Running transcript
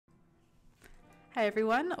Hi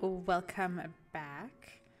everyone, welcome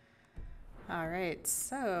back. All right,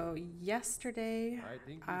 so yesterday, I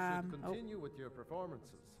think you should continue with your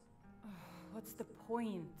performances. What's the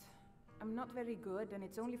point? I'm not very good, and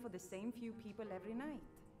it's only for the same few people every night.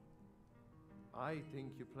 I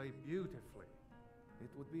think you play beautifully. It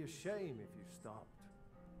would be a shame if you stopped.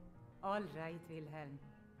 All right, Wilhelm.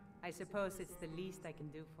 I suppose it's the least I can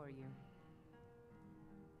do for you.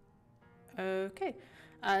 Okay,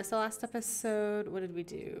 so last episode, what did we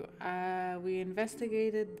do? We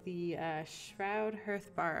investigated the Shroud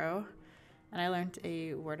Hearth Barrow, and I learned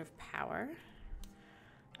a word of power.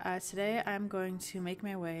 Today I'm going to make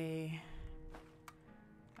my way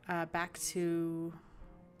back to,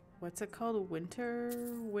 what's it called?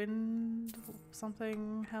 Wind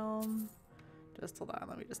something Helm? Just hold on,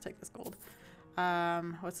 let me just take this gold.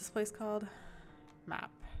 What's this place called? Map.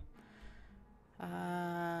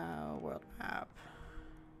 World map.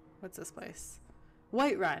 What's this place?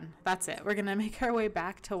 Whiterun. That's it. We're gonna make our way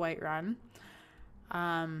back to Whiterun.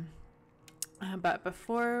 But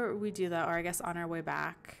before we do that, or I guess on our way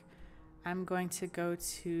back, I'm going to go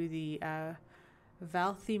to the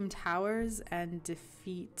Valtheme Towers and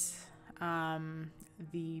defeat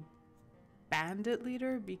the bandit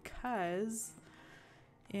leader, because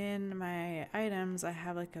in my items I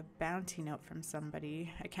have like a bounty note from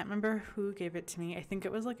somebody. I can't remember who gave it to me. I think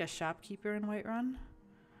it was like a shopkeeper in Whiterun.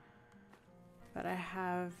 But I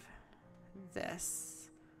have this.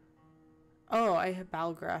 Oh, I have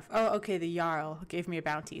Balgruuf. Oh, okay, the Jarl gave me a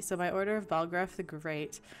bounty. So by order of Balgruuf the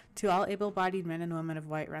Great, to all able-bodied men and women of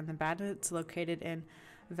Whiterun, the bandits located in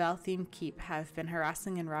Valtheme Keep have been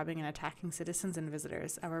harassing and robbing and attacking citizens and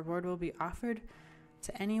visitors. A reward will be offered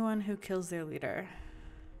to anyone who kills their leader.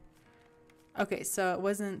 Okay, so it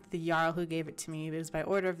wasn't the Jarl who gave it to me. It was by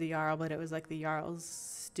order of the Jarl, but it was like the Jarl's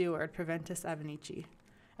steward, Preventus Avenici.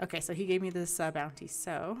 Okay, so he gave me this bounty.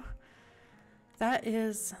 So that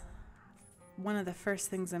is one of the first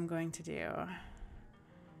things I'm going to do.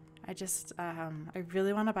 I just, I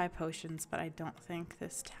really want to buy potions, but I don't think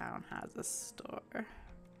this town has a store.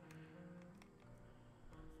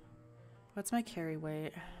 What's my carry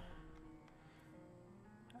weight?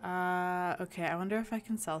 Okay, I wonder if I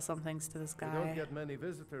can sell some things to this guy. You don't get many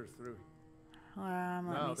visitors through. Let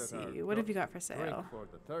me see. What have you got for sale? Drink for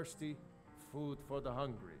the thirsty, food for the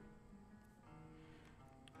hungry.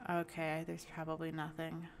 Okay, there's probably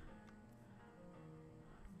nothing.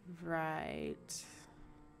 Right.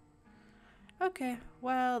 Okay,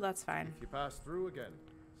 well, that's fine. If you pass through again,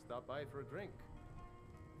 stop by for a drink.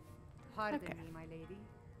 Pardon me, my lady.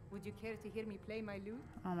 Would you care to hear me play my lute?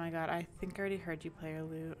 Oh my god, I think I already heard you play your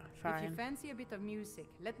lute. Fine. If you fancy a bit of music,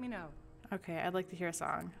 let me know. Okay, I'd like to hear a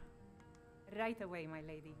song. Right away, my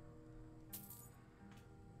lady.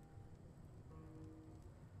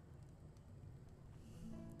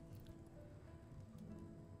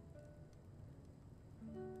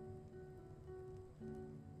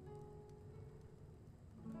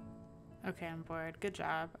 Okay, I'm bored. Good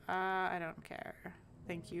job. I don't care.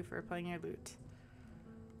 Thank you for playing your lute.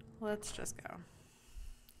 Let's just go.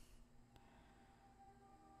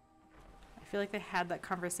 I feel like they had that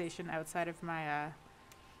conversation outside of my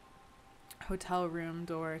hotel room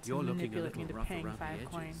door to manipulate me to paying 5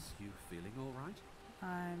 coins. You feeling all right?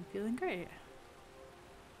 I'm feeling great.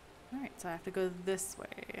 Alright, so I have to go this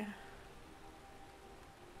way.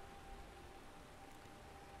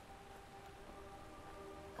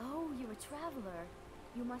 Oh, you're a traveler.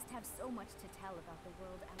 You must have so much to tell about the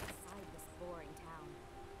world outside this boring town.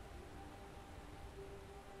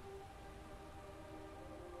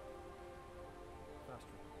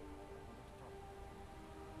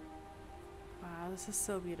 Wow, this is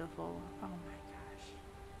so beautiful. Oh my gosh.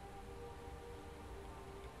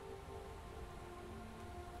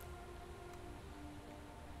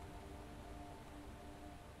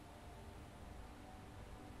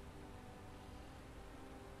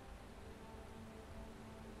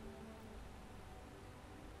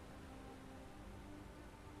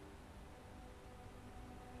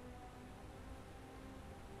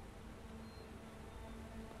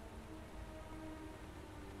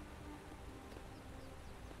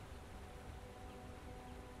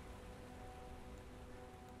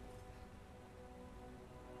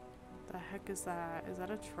 The heck is that? Is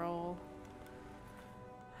that a troll?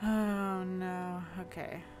 Oh no.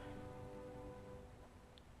 Okay.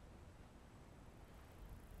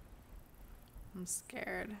 I'm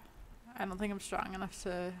scared. I don't think I'm strong enough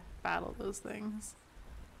to battle those things.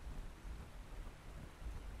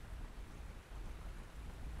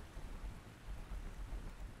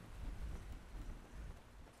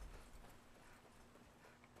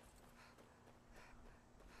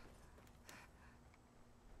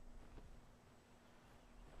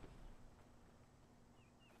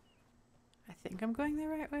 think I'm going the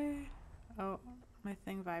right way. Oh, my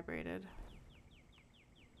thing vibrated.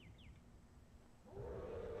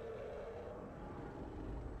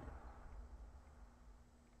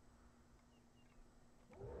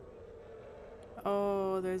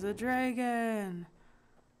 Oh, there's a dragon.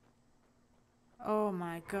 Oh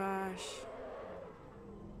my gosh.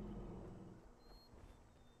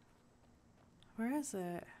 Where is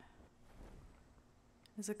it?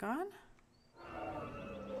 Is it gone?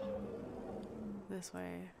 This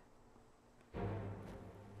way.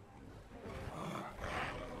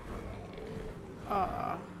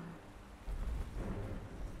 Oh.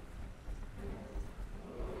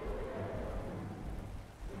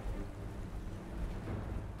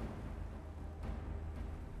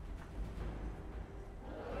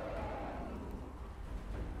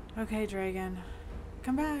 Okay, dragon.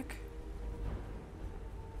 Come back.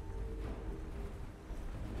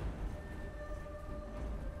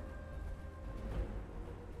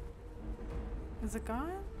 Is it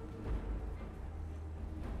gone?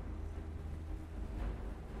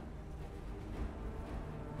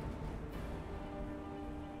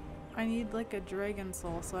 I need like a dragon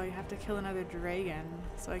soul, so I have to kill another dragon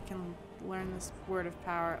so I can learn this word of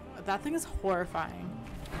power. That thing is horrifying.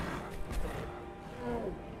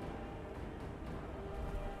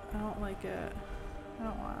 I don't like it. I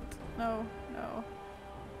don't want. No, no.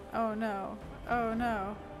 Oh no. Oh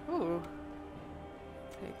no. Ooh.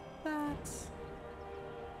 Take that.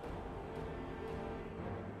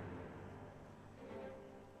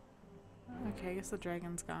 Okay, I guess the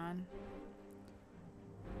dragon's gone.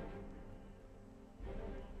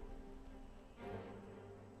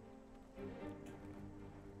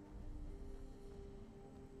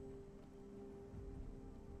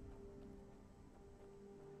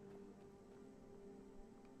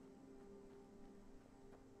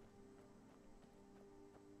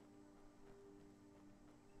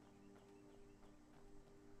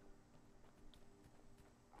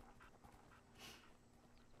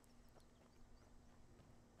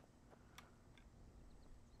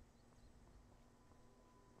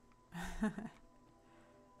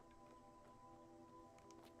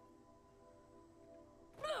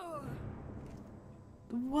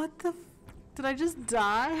 What the did I just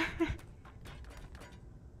die?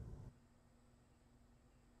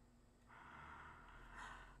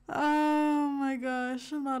 Oh my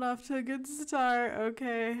gosh, I'm not off to a good start.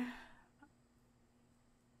 Okay.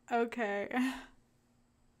 Okay.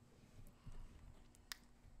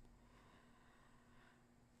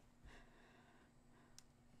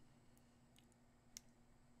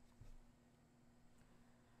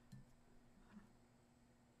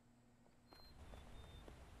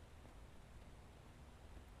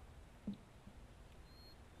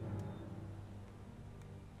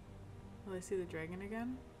 Will I see the dragon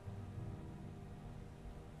again?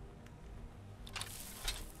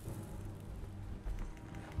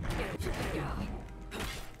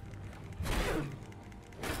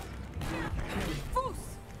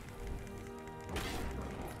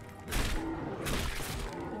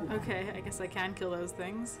 Okay, I guess I can kill those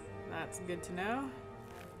things. That's good to know.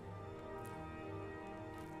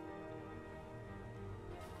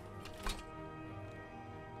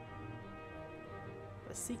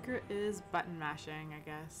 The secret is button mashing, I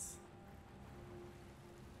guess.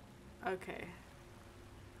 Okay.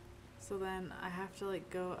 So then I have to like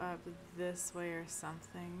go up this way or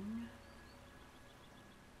something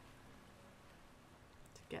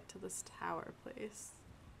to get to this tower place.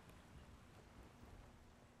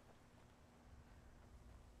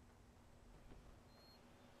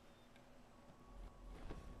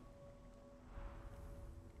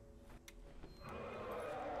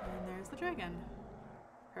 And there's the dragon.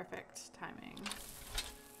 Perfect timing.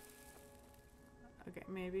 Okay,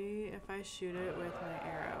 maybe if I shoot it with my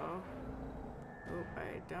arrow. Oop,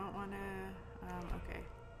 I don't want to. Okay.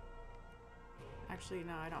 Actually,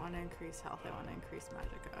 no, I don't want to increase health. I want to increase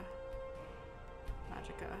magicka.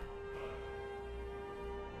 Magicka.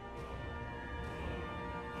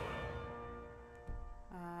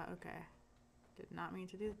 Okay. Did not mean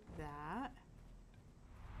to do that.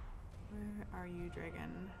 Where are you,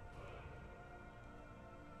 dragon?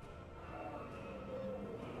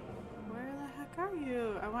 Where the heck are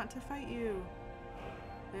you? I want to fight you.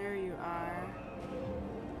 There you are.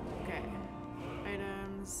 Okay.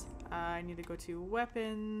 Items. I need to go to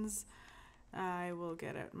weapons. I will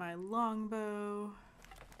get out my longbow.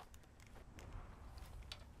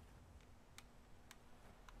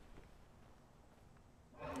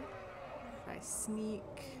 If I sneak.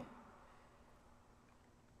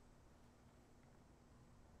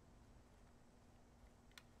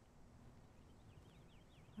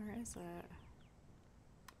 Where is it?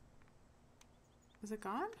 Is it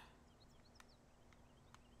gone?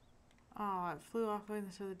 Oh, it flew off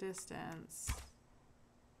into the distance.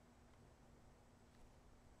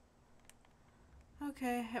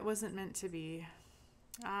 Okay, it wasn't meant to be.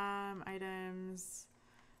 Items.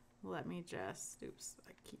 Let me just, oops,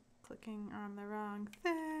 I keep clicking on the wrong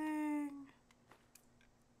thing.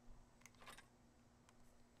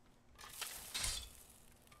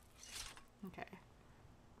 Okay.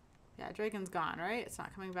 Yeah, Dragon's gone, right? It's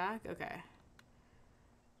not coming back? Okay.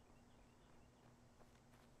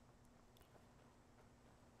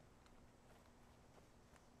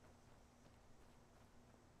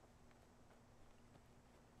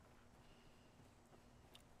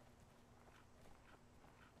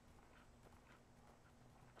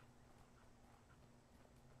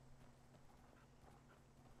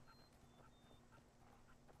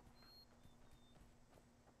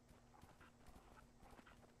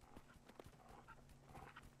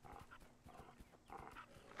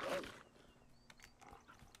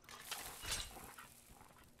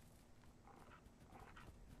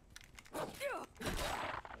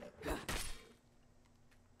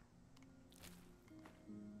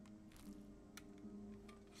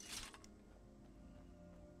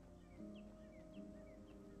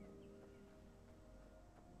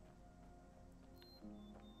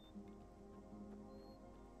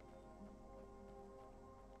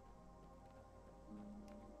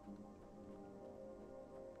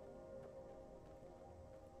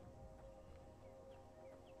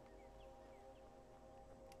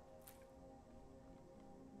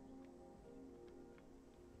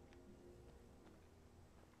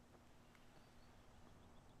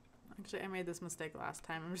 Actually, I made this mistake last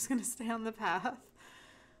time. I'm just gonna stay on the path.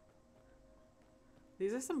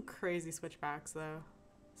 These are some crazy switchbacks, though.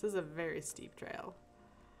 This is a very steep trail.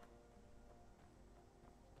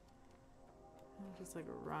 I'll just like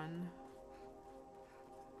run.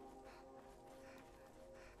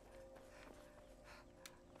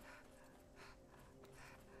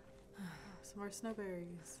 Some more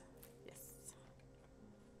snowberries. Yes.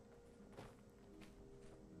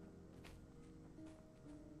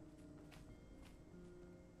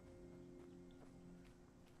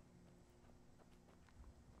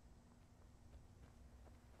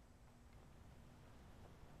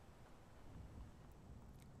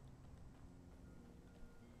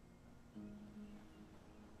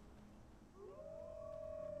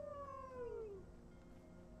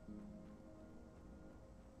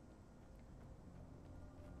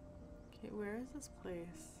 Okay, where is this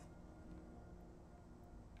place?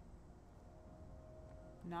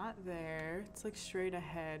 Not there. It's like straight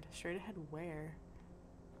ahead. Straight ahead where?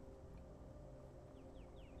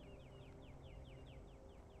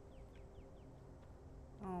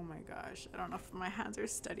 Oh my gosh. I don't know if my hands are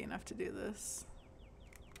steady enough to do this.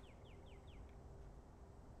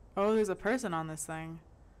 Oh, there's a person on this thing.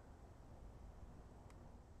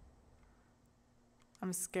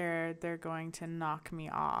 I'm scared they're going to knock me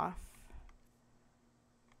off.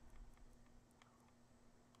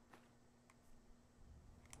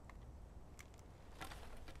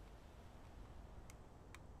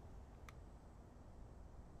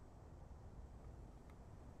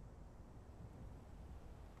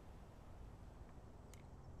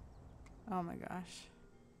 Oh my gosh.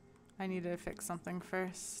 I need to fix something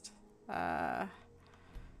first. No,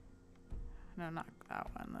 not that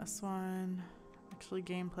one. This one. Actually,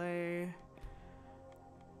 gameplay.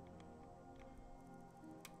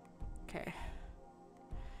 Okay.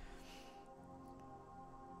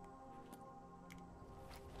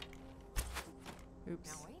 Oops.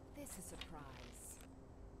 Now ain't this a surprise?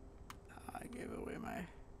 I gave away my...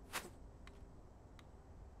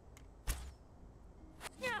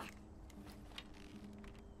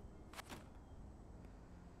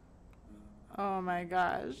 Oh my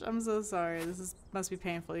gosh, I'm so sorry. Must be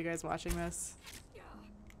painful, you guys watching this.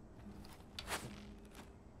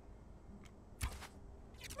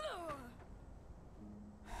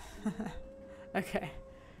 Okay.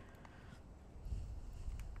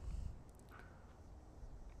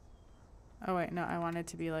 Oh wait, no, I wanted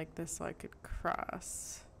to be like this so I could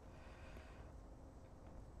cross.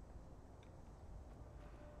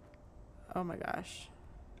 Oh my gosh.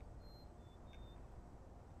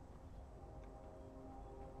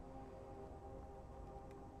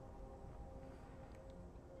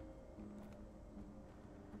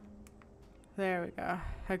 There we go.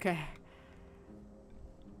 Okay.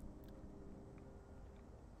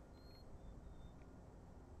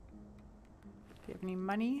 Do you have any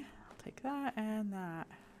money? I'll take that and that.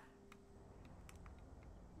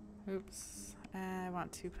 Oops. I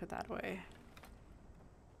want to put that away.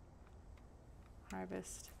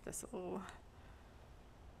 Harvest thistle.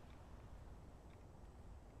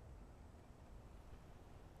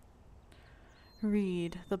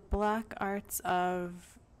 Read the Black Arts on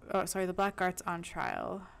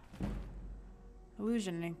Trial.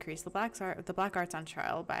 Illusion Increase. The Black Arts on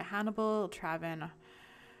Trial by Hannibal Travin,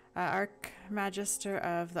 Archmagister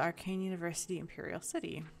of the Arcane University, Imperial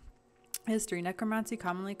City. History. Necromancy,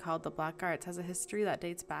 commonly called the Black Arts, has a history that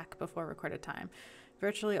dates back before recorded time.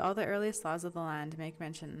 Virtually all the earliest laws of the land make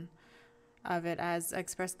mention of it as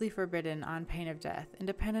expressly forbidden on pain of death.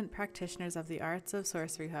 Independent practitioners of the arts of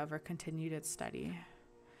sorcery, however, continued its study.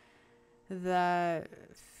 The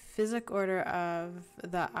Physic Order of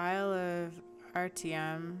the Isle of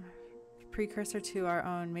Artium, precursor to our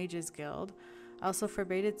own Mages Guild, also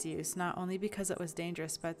forbade its use, not only because it was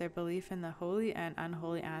dangerous, but their belief in the holy and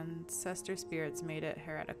unholy ancestor spirits made it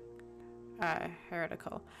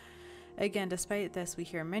heretical. Again, despite this, we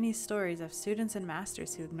hear many stories of students and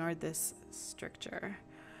masters who ignored this stricture.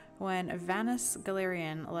 When Vanus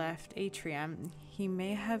Galerian left Atrium, he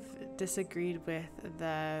may have disagreed with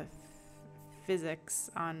the physics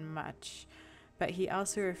on much, but he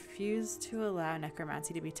also refused to allow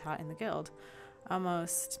necromancy to be taught in the guild.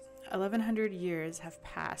 Almost 1100 years have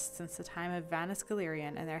passed since the time of Vanus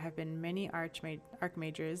Galerian, and there have been many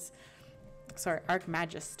archmagisters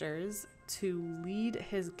to lead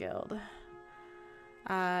his guild.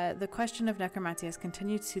 The question of necromancy has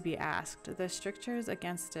continued to be asked. The strictures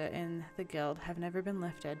against it in the guild have never been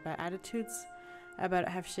lifted, but attitudes about it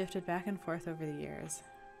have shifted back and forth over the years.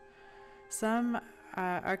 Some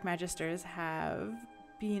archmagisters have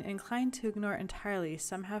been inclined to ignore it entirely.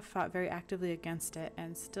 Some have fought very actively against it,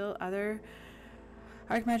 and still other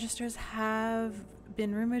archmagisters have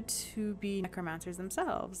been rumored to be necromancers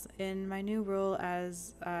themselves. In my new role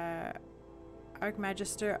as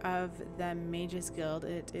Archmagister of the Mages Guild,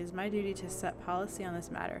 it is my duty to set policy on this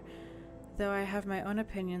matter. Though I have my own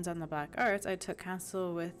opinions on the Black Arts, I took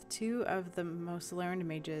counsel with two of the most learned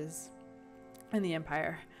mages in the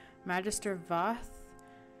Empire, Magister Voth,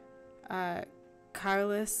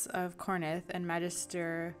 Carlos of Cornith, and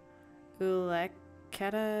Magister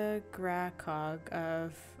Uleketa Grakog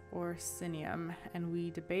of Orsinium, and we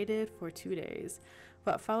debated for 2 days.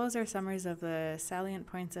 What follows are summaries of the salient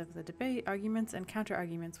points of the debate, arguments, and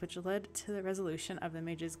counter-arguments which led to the resolution of the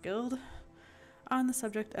Mages Guild on the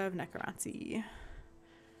subject of necromancy.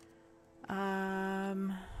 Oh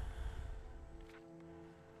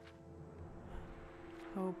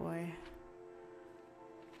boy.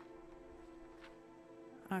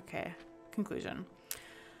 Okay, conclusion.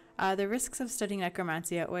 The risks of studying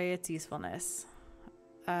necromancy outweigh its usefulness.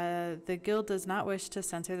 The guild does not wish to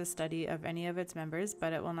censor the study of any of its members,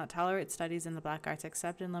 but it will not tolerate studies in the Black Arts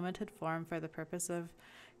except in limited form for the purpose of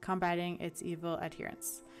combating its evil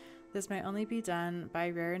adherents. This may only be done by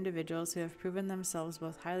rare individuals who have proven themselves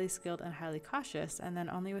both highly skilled and highly cautious, and then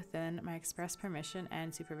only within my express permission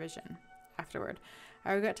and supervision. Afterward,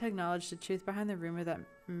 I regret to acknowledge the truth behind the rumor that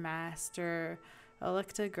Master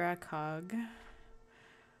Electa Grakog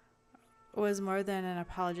was more than an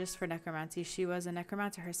apologist for necromancy. She was a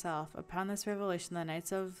necromancer herself. Upon this revelation, the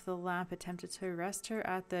Knights of the Lamp attempted to arrest her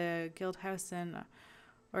at the guild house in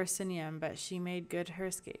Orsinium, but she made good her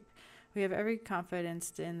escape. We have every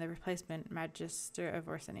confidence in the replacement Magister of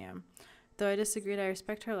Orsinium. Though I disagreed, I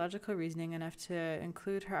respect her logical reasoning enough to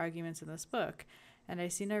include her arguments in this book, and I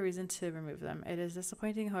see no reason to remove them. It is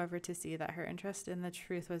disappointing, however, to see that her interest in the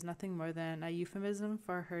truth was nothing more than a euphemism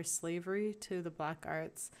for her slavery to the Black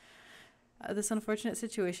Arts. This unfortunate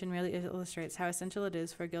situation merely illustrates how essential it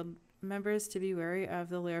is for guild members to be wary of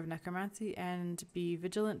the lure of necromancy and be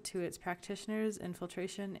vigilant to its practitioners'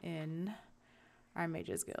 infiltration in our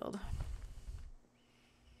Mages Guild.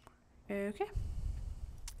 Okay.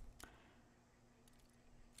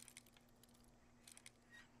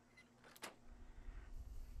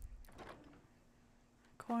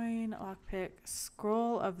 Coin, lockpick,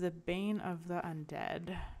 scroll of the Bane of the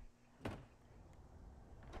Undead.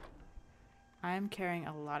 I'm carrying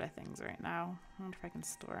a lot of things right now. I wonder if I can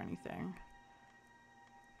store anything.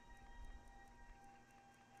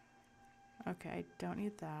 Okay, I don't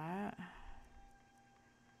need that.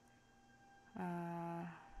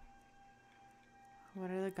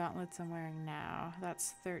 What are the gauntlets I'm wearing now?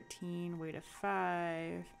 That's 13, weight of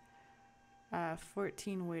 5.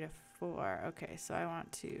 14, weight of 4. Okay, so I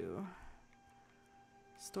want to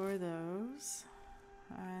store those.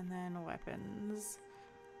 And then weapons.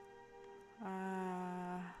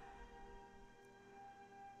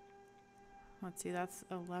 Let's see, that's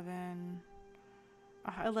 11.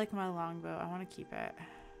 Oh, I like my longbow. I want to keep it.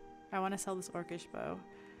 I want to sell this orcish bow.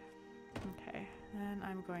 Okay, then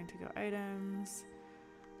I'm going to go items,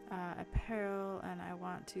 apparel, and I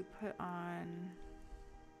want to put on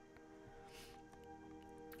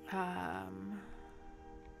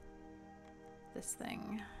This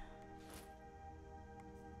thing.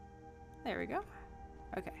 There we go.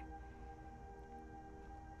 Okay.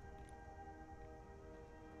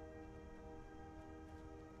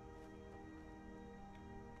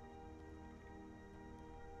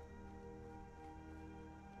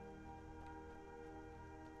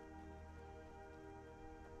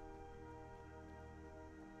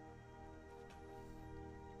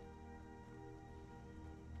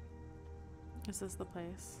 Is this the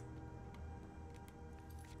place?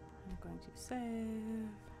 I'm going to save.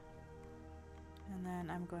 And then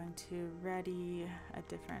I'm going to ready a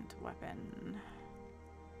different weapon.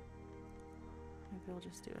 Maybe we'll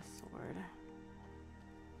just do a sword.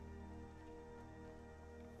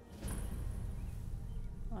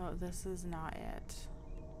 Oh, this is not it.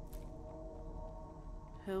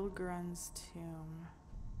 Hilgrun's tomb.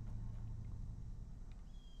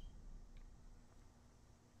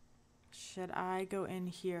 Should I go in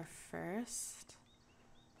here first?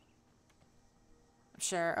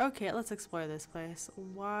 Sure. Okay, let's explore this place.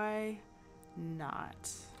 Why not?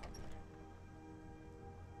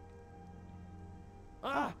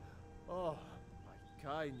 Ah! Oh, my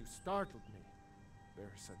kind, you startled me.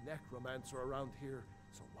 There's a necromancer around here,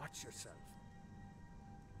 so watch yourself.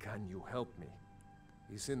 Can you help me?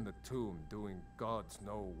 He's in the tomb doing gods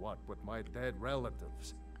know what with my dead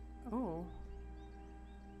relatives. Oh.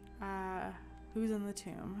 Who's in the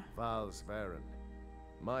tomb? Whiterun.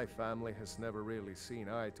 My family has never really seen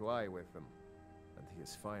eye to eye with him, and he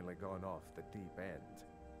has finally gone off the deep end.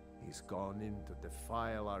 He's gone in to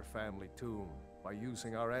defile our family tomb by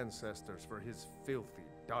using our ancestors for his filthy,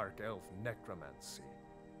 dark elf necromancy.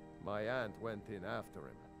 My aunt went in after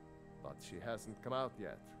him, but she hasn't come out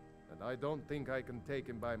yet, and I don't think I can take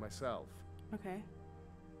him by myself. Okay.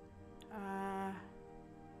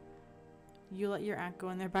 You let your aunt go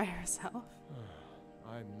in there by herself?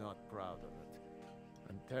 I'm not proud of it.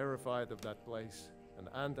 I'm terrified of that place, and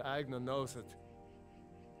Aunt Agna knows it.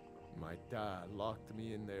 My dad locked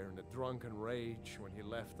me in there in a drunken rage when he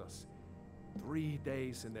left us. 3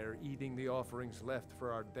 days in there eating the offerings left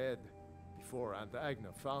for our dead before Aunt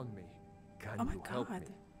Agna found me. Can you help me?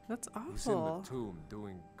 That's awful. He's in the tomb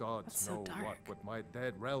doing gods so know dark. what with my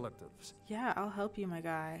dead relatives. Yeah, I'll help you, my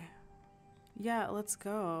guy. Yeah, let's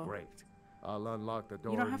go. Great. I'll unlock the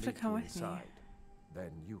door. You don't have and to lead come you with me. inside.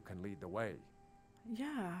 Then you can lead the way.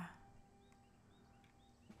 Yeah.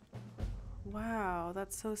 Wow,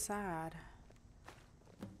 that's so sad.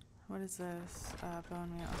 What is this?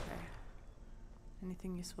 Bone meal. Okay.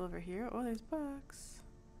 Anything useful over here? Oh, there's books.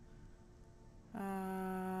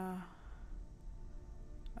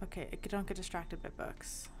 Okay, don't get distracted by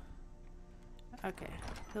books. Okay,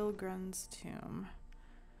 Hilgrun's tomb.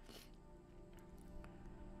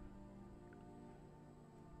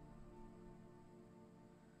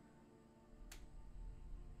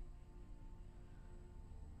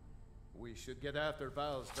 We should get after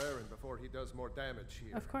Whiterun before he does more damage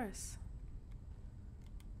here. Of course.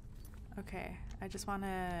 Okay, I just want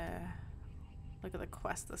to look at the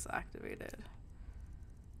quest this activated.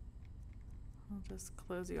 I'll just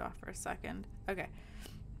close you off for a second. Okay.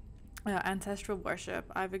 Ancestral worship.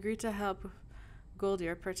 I've agreed to help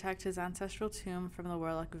Goldir protect his ancestral tomb from the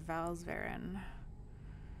warlock Whiterun.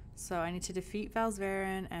 So I need to defeat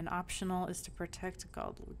Whiterun, and optional is to protect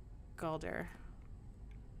Goldir.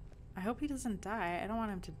 I hope he doesn't die. I don't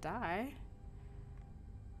want him to die.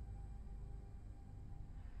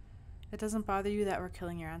 It doesn't bother you that we're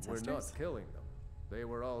killing your ancestors? We're not killing them. They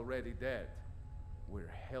were already dead.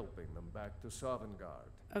 We're helping them back to Sovngarde.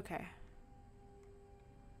 Okay.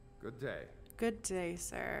 Good day. Good day,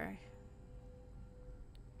 sir.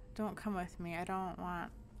 Don't come with me. I don't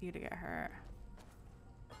want you to get hurt.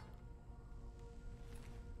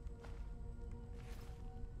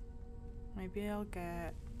 Maybe I'll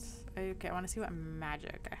get... Okay, I want to see what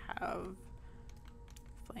magic I have.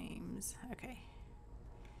 Flames. Okay.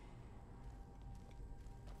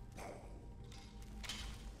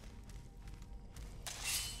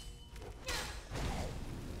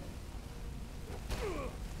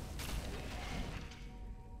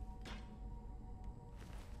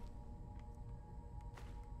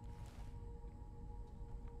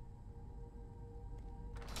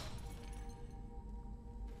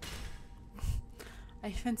 I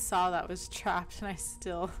even saw that was trapped and I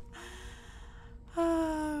still...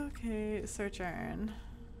 Okay, search urn.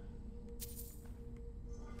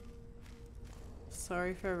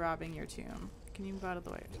 Sorry for robbing your tomb. Can you move out of the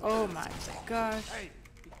way? Oh my gosh. Hey,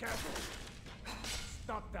 be careful.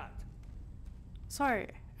 Stop that. Sorry,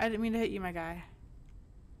 I didn't mean to hit you, my guy.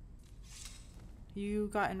 You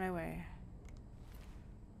got in my way.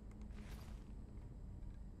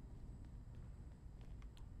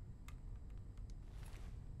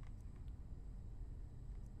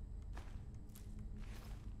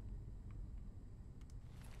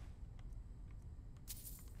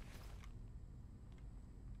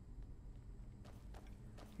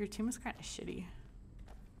 Your team was kind of shitty.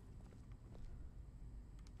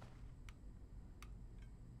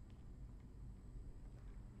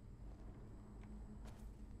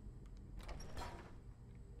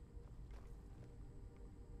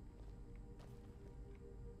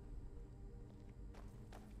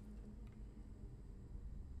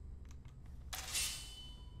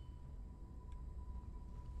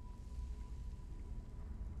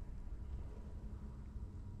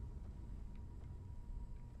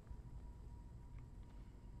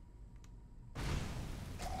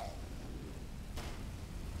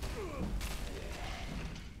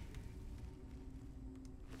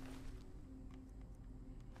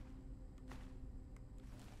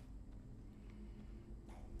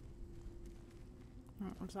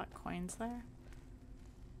 Was that coins there?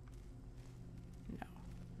 No.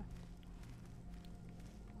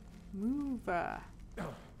 Move.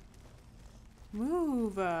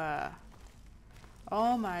 Move.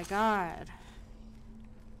 Oh my god.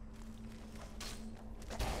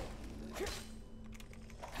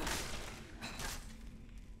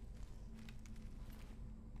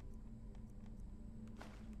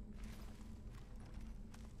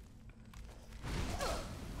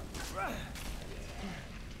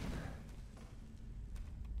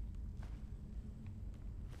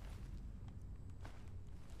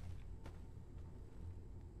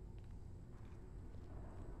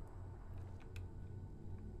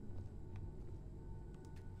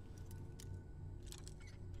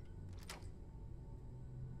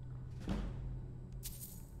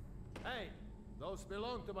 Hey, those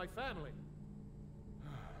belong to my family.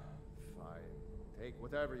 Fine. Take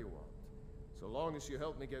whatever you want. So long as you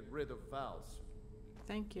help me get rid of Val's.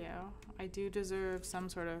 Thank you. I do deserve some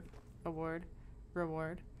sort of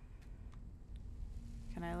reward.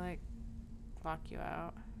 Can I, like, lock you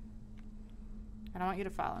out? I don't want you to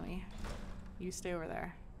follow me. You stay over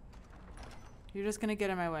there. You're just gonna get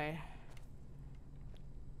in my way.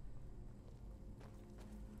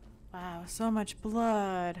 Wow, so much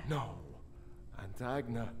blood. No. Aunt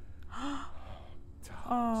Agna.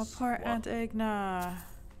 Oh, poor Aunt Agna.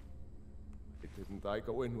 Didn't I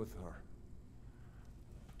go in with her?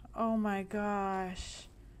 Oh my gosh.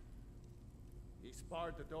 He's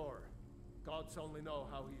barred the door. Gods only know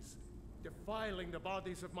how he's defiling the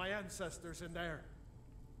bodies of my ancestors in there.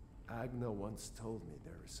 Agna once told me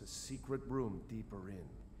there is a secret room deeper in,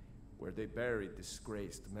 where they buried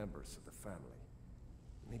disgraced members of the family.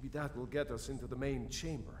 Maybe that will get us into the main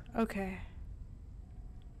chamber. Okay.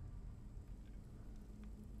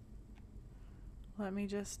 Let me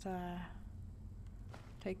just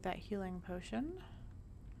take that healing potion.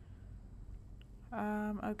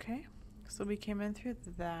 Okay. So we came in through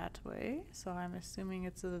that way. So I'm assuming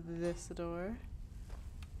it's this door.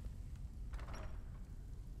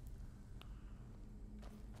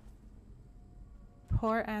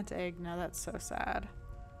 Poor Aunt Agna, that's so sad.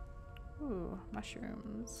 Ooh,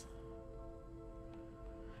 mushrooms.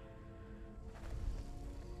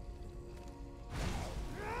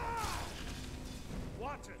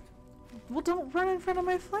 Watch it! Well, don't run in front of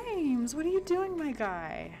my flames. What are you doing, my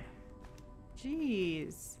guy?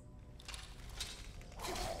 Jeez.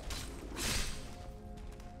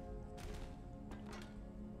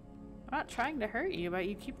 I'm not trying to hurt you, but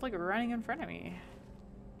you keep like running in front of me.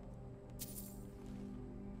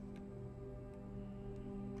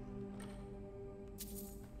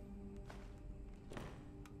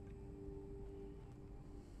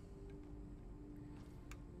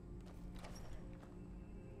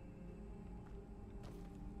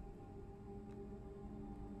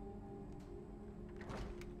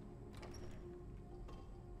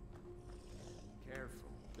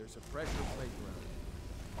 There's a pressure plate around.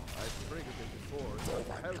 I've triggered it before, so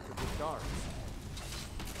the health of the darts.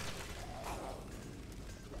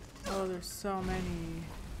 Oh, there's so many.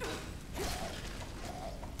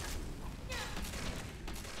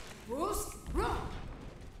 Bruce, run!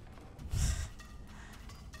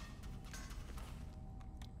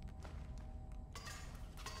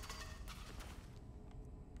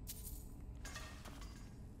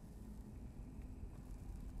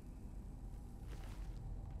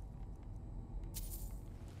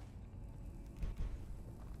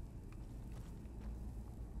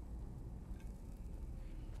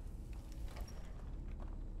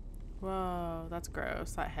 Whoa, that's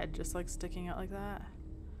gross. That head just like sticking out like that.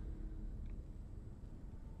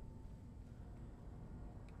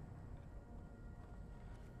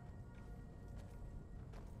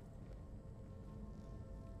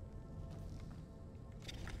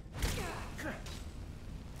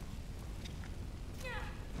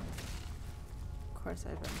 Of course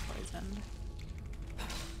I've been poisoned.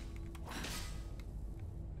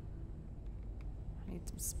 Need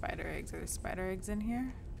some spider eggs. Are there spider eggs in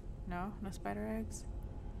here? No? No spider eggs?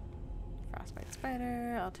 Frostbite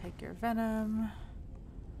spider. I'll take your venom.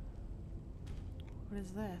 What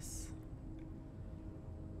is this?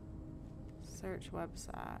 Search web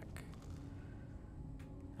sack.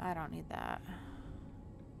 I don't need that.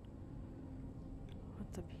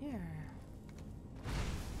 What's up here?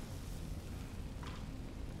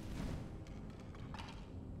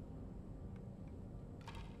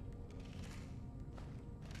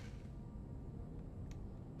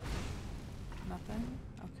 Nothing?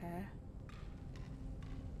 Okay.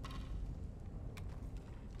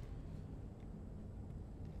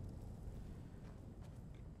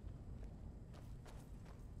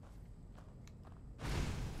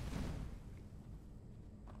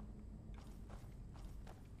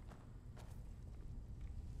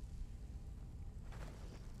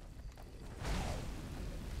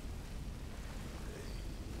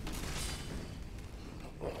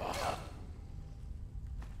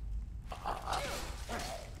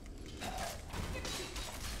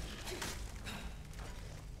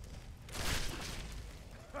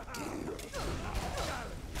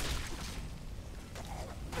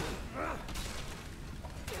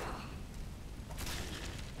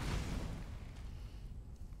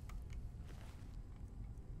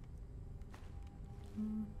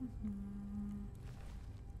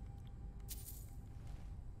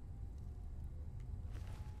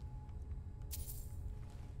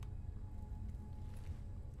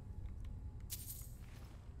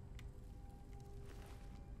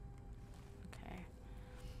 Okay.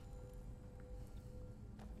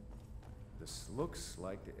 This looks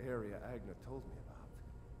like the area Agna told me about.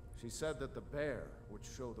 She said that the bear would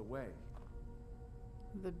show the way.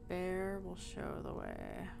 The bear will show the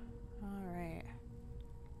way. All right.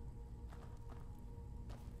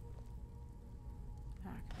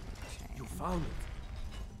 You found it.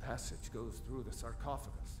 The passage goes through the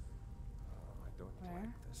sarcophagus. Oh, I don't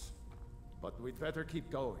like this. But we'd better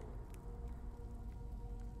keep going.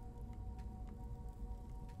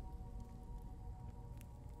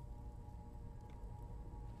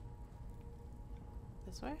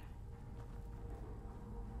 This way?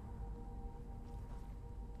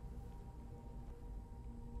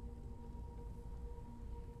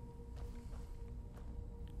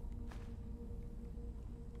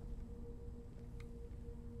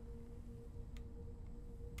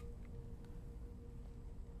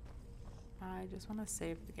 I just want to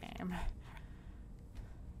save the game.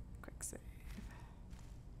 Quick save.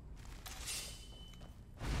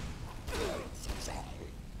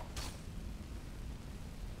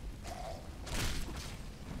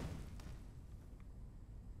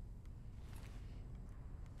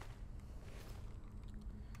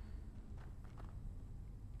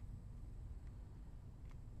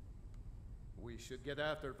 We should get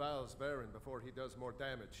after Val's Baron before he does more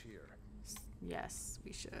damage here. Yes,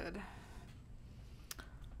 we should.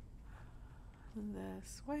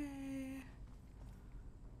 This way.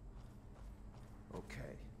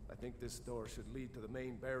 Okay, I think this door should lead to the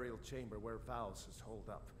main burial chamber where Val's is holed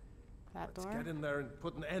up. That door? Let's get in there and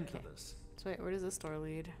put an end to this. So wait, where does this door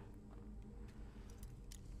lead?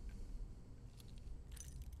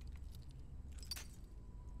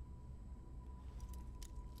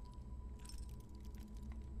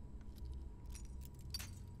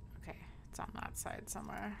 Okay, it's on that side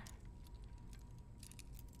somewhere.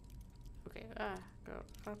 Okay, go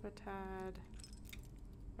up a tad.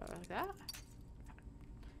 Oh, like that?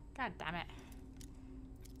 God damn it.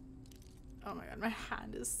 Oh my god, my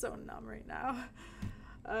hand is so numb right now.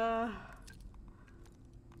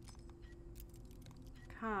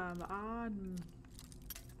 Come on.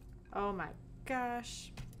 Oh my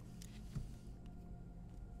gosh.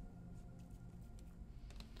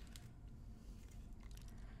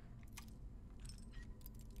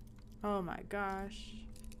 Oh my gosh.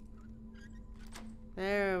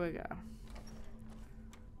 There we go.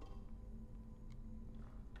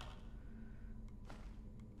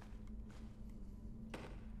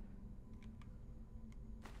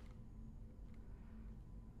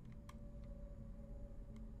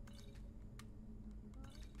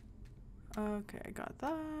 Okay, got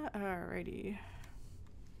that. Alrighty.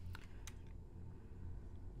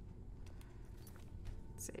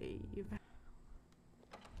 Save.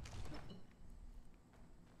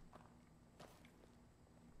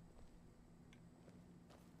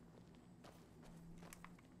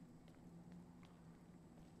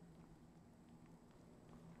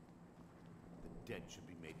 Dead should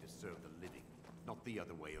be made to serve the living, not the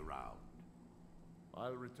other way around.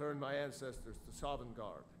 I'll return my ancestors to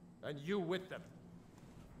Sovngarde, and you with them.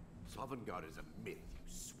 Sovngarde is a myth, you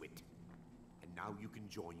swit. And Now you can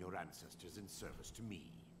join your ancestors in service to me.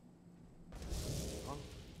 Huh?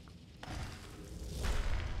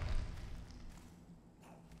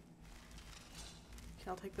 Okay,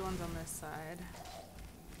 I'll take the ones on this side.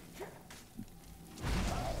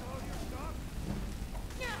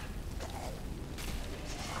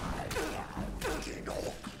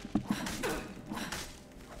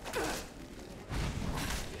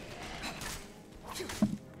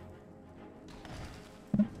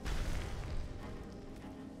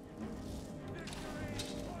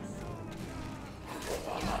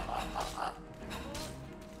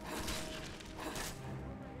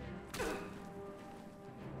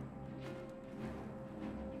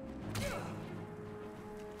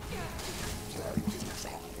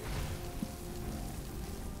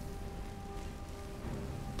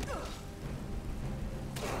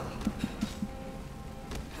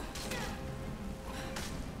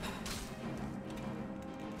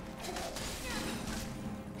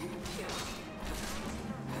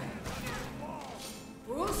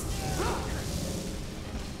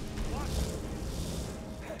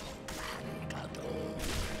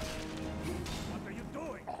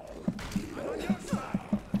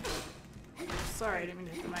 Sorry, I didn't mean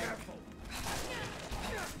to hit the mic.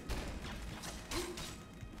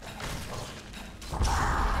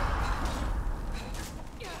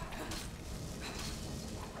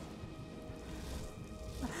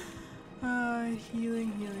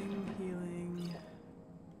 Healing, healing, healing.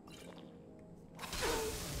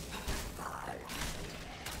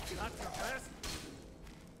 That's your best.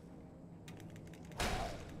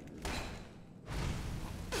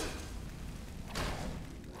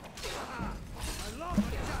 I love it.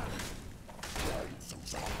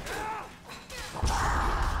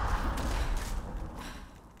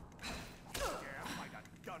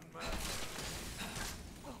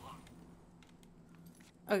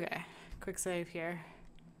 Okay, quick save here.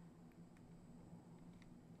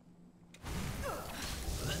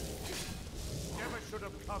 Never should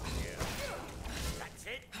have come here. That's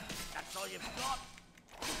it? That's all you've got?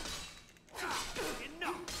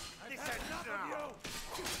 Enough! This is enough of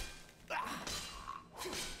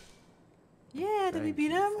you! Yeah, did we Thank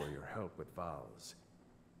beat you him? for your help with vows.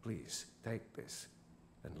 Please, take this,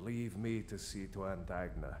 and leave me to see to Aunt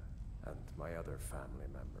Agna and my other family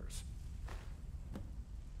members.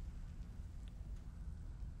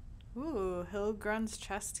 Ooh, Hilgrun's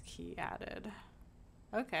chest key added.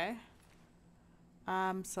 Okay.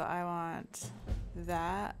 So I want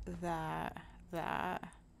that.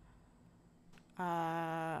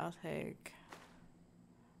 I'll take...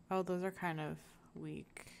 Oh, those are kind of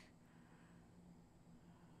weak.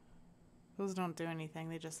 Those don't do anything,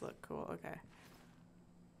 they just look cool. Okay.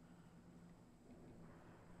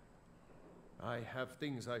 I have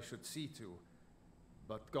things I should see to,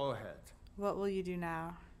 but go ahead. What will you do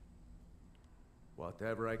now?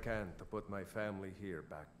 Whatever I can to put my family here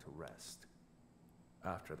back to rest.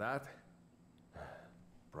 After that,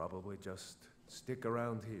 probably just stick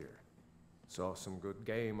around here. Saw some good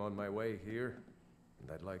game on my way here,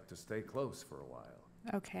 and I'd like to stay close for a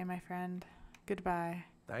while. Okay, my friend. Goodbye.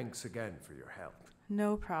 Thanks again for your help.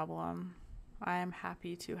 No problem. I am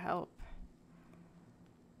happy to help.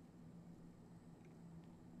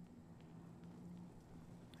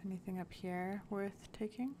 Anything up here worth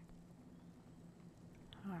taking?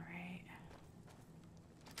 All right.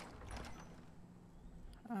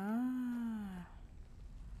 Ah.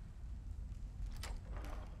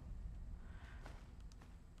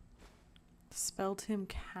 Spell Tomb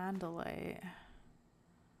Candlelight.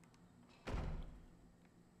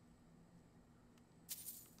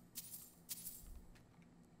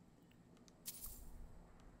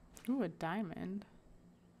 Ooh, a diamond.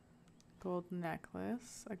 Gold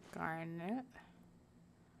necklace, a garnet.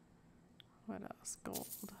 What else?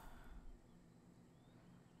 Gold.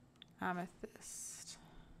 Amethyst.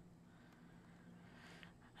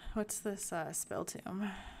 What's this spell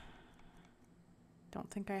tomb? Don't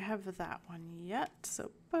think I have that one yet.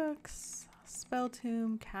 So books, spell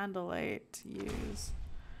tomb, candlelight to use.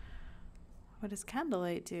 What does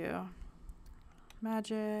candlelight do?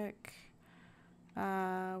 Magic.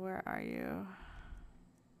 Where are you?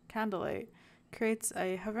 Candlelight creates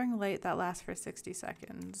a hovering light that lasts for 60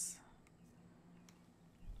 seconds.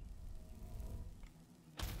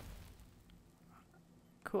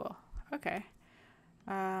 Cool. Okay.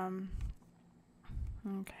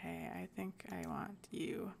 Okay, I think I want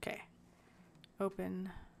you. Okay. Open.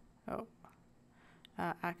 Oh.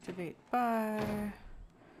 Activate bar.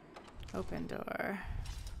 Open door.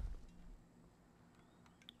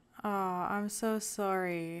 Oh, I'm so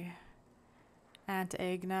sorry, Aunt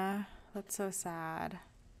Agna. That's so sad.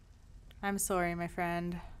 I'm sorry, my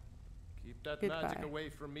friend. Keep that Goodbye. magic away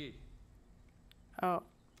from me. Oh,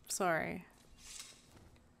 sorry.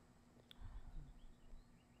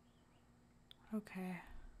 Okay.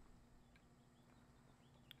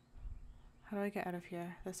 How do I get out of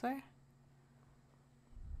here? This way?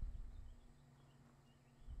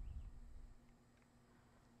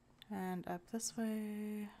 And up this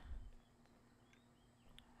way.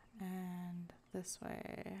 And this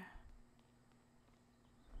way.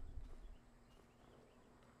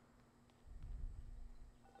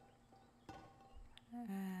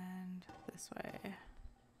 And this way.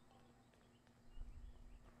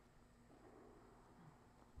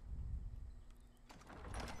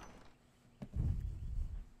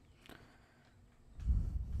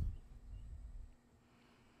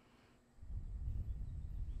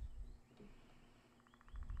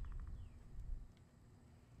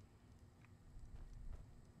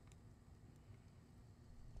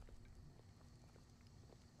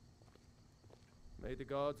 May the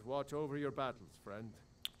gods watch over your battles, friend.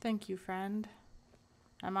 Thank you, friend.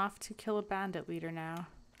 I'm off to kill a bandit leader now.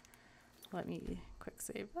 Let me quick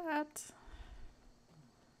save that.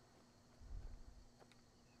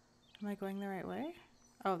 Am I going the right way?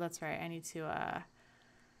 Oh, that's right. I need to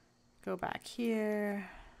go back here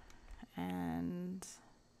and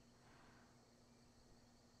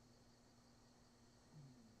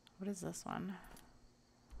what is this one?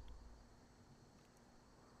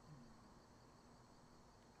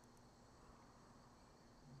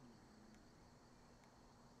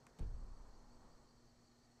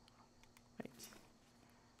 Wait.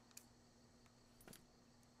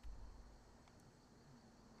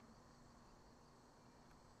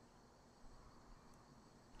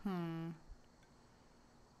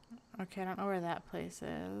 Okay, I don't know where that place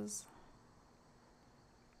is.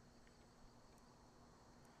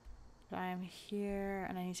 But I'm here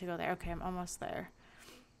and I need to go there. Okay, I'm almost there.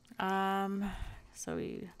 So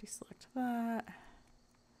we deselect that.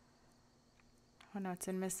 Oh no, it's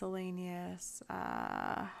in miscellaneous.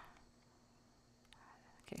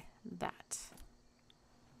 Okay, that.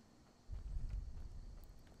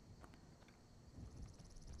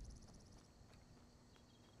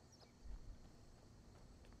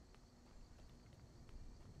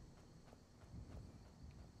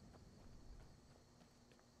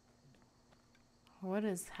 What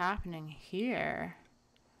is happening here?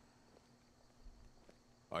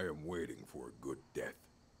 I am waiting for a good death.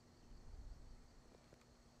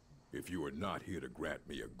 If you are not here to grant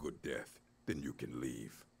me a good death, then you can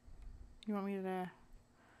leave. You want me to...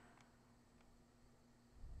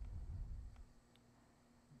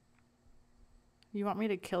 You want me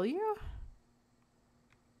to kill you?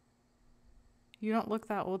 You don't look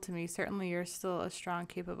that old to me. Certainly you're still a strong,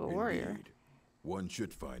 capable warrior. Indeed. One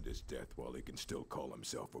should find his death while he can still call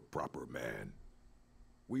himself a proper man.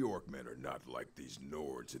 We Orcmen are not like these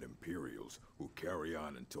Nords and Imperials who carry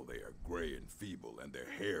on until they are gray and feeble and their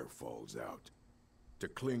hair falls out. To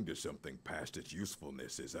cling to something past its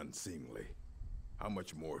usefulness is unseemly. How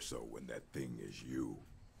much more so when that thing is you?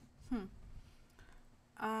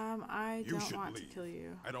 I You don't should want leave. to kill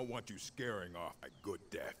you. I don't want you scaring off a good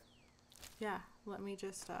death. Yeah, let me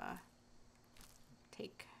just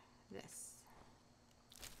take this.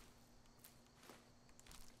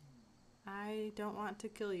 I don't want to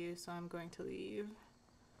kill you, so I'm going to leave.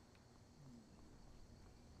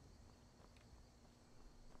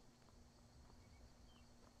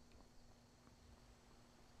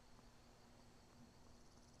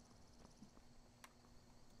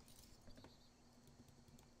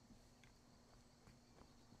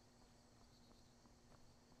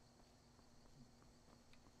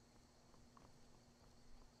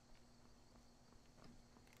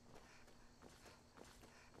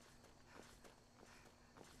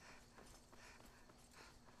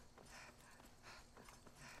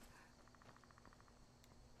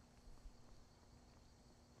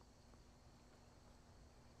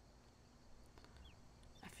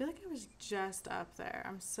 I feel like I was just up there.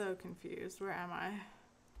 I'm so confused. Where am I?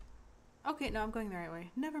 Okay, no, I'm going the right way.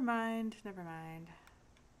 Never mind. Never mind.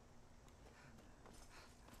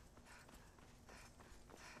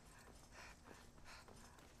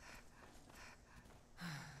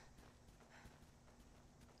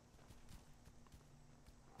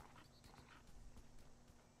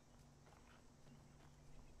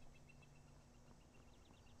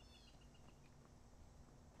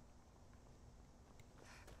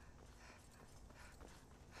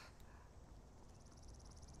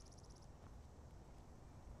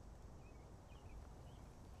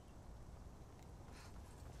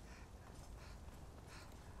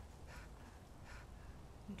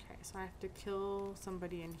 Okay, so I have to kill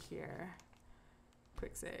somebody in here.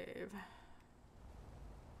 Quick save.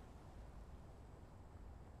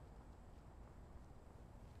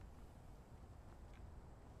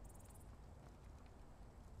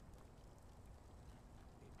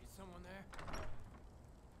 Is someone there?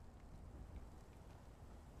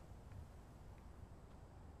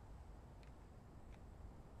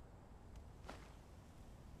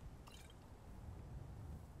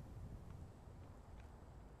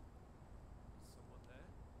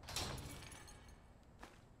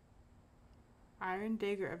 Iron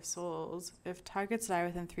Dagger of Souls. If targets die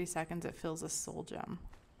within 3 seconds, it fills a soul gem.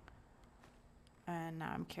 And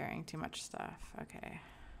now I'm carrying too much stuff. Okay.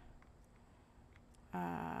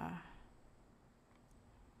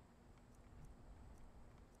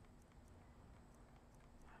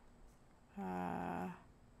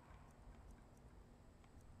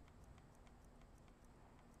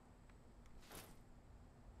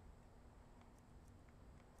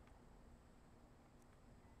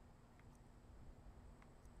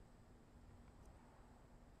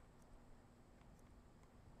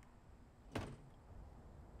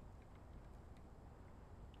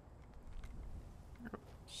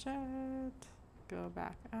 Shit. Go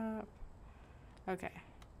back up. Okay.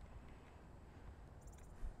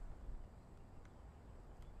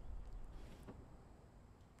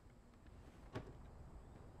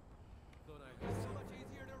 Thought I heard so much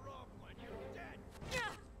easier to rob when you're dead.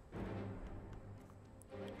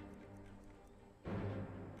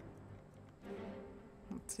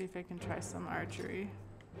 Let's see if I can try some archery.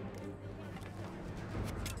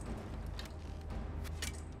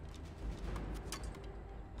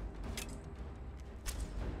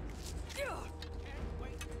 Can't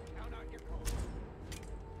wait to count out your coins.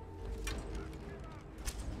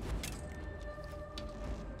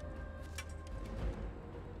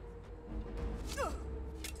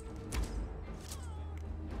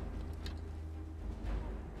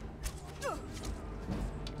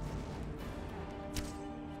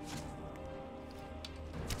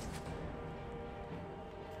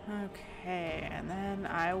 Okay, and then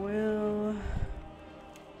I will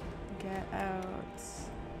get out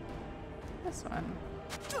this one.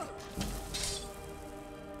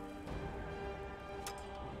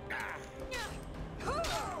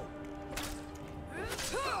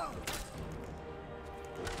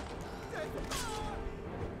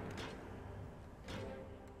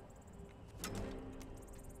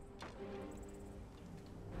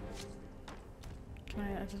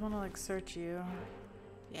 I just want to like search you.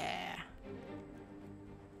 Yeah.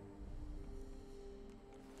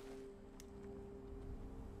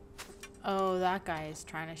 Oh, that guy is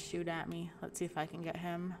trying to shoot at me. Let's see if I can get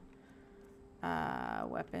him.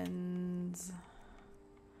 Weapons.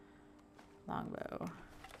 Longbow.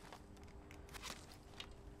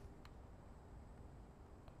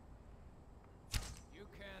 You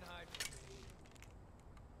can't hide from me.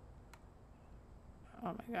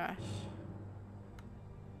 Oh my gosh.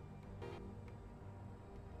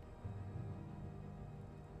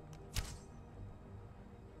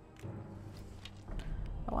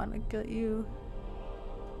 I want to get you.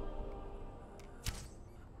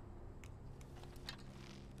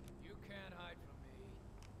 You can't hide from me.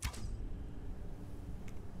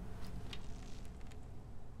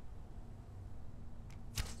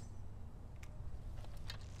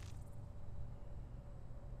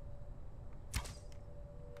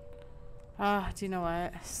 Ah, do you know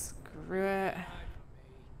what? Screw it. Hide from me.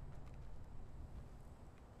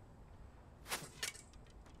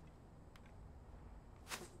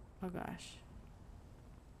 Oh gosh.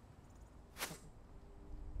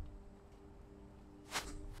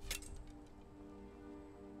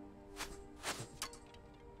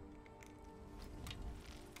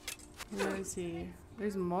 Where is he?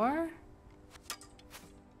 There's more?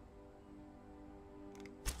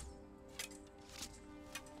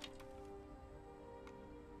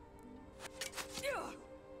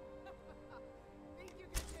 Think you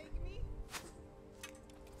can take me?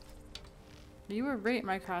 You were right in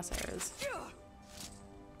my crosshairs.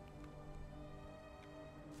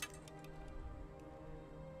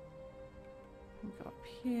 Go up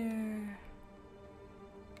here.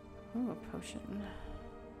 Oh, a potion.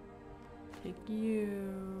 Take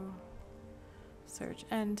you. Search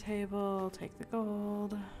end table. Take the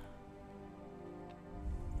gold.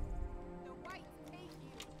 The whites take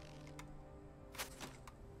you.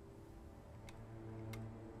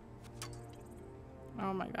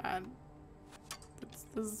 Oh my god.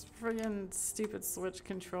 This friggin' stupid Switch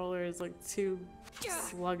controller is like too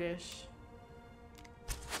sluggish.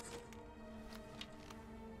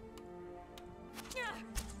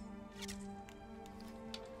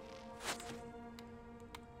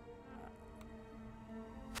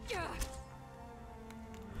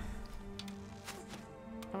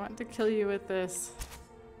 want to kill you with this.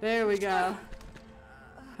 There we go.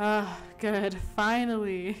 Ah, good.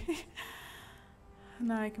 Finally.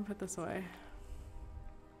 Now I can put this away.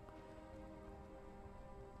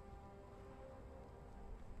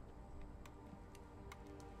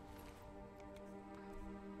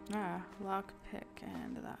 Ah, lockpick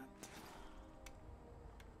and that.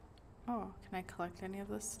 Oh, can I collect any of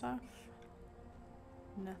this stuff?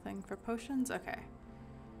 Nothing for potions? Okay.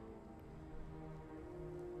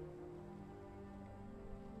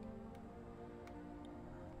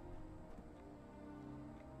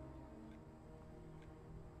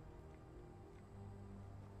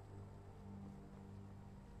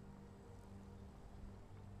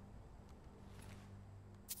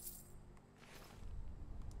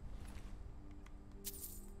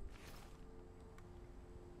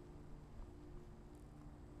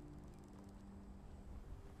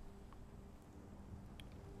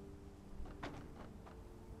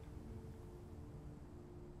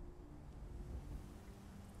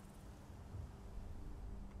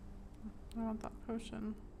 I want that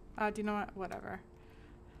potion. Do you know what? Whatever.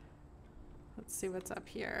 Let's see what's up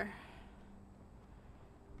here.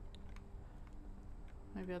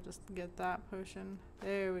 Maybe I'll just get that potion.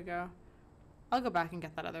 There we go. I'll go back and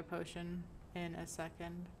get that other potion in a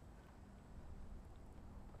second.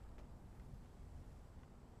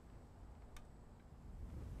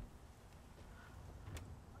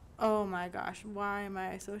 Oh my gosh, why am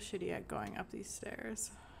I so shitty at going up these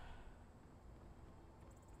stairs?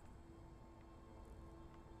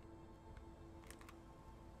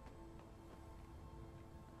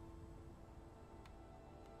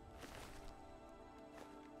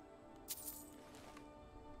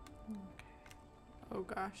 Oh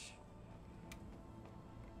gosh.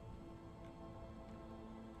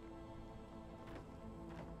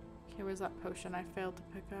 Okay, where's that potion I failed to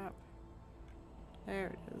pick up? There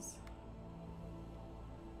it is.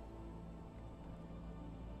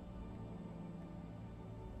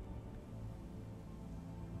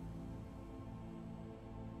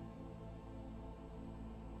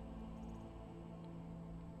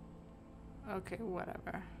 Okay,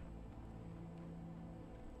 whatever.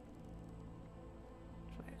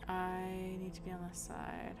 I need to be on this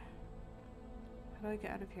side. How do I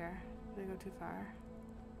get out of here? Did I go too far?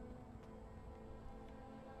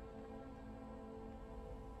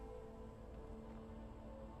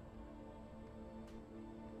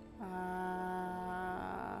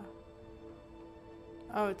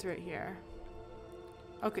 Oh, it's right here.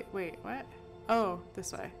 Okay, wait, what? Oh,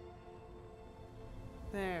 this way.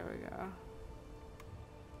 There we go.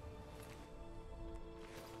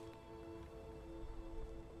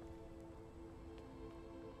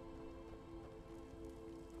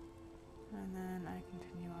 And then I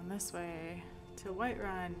continue on this way to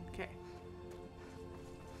Whiterun. Okay.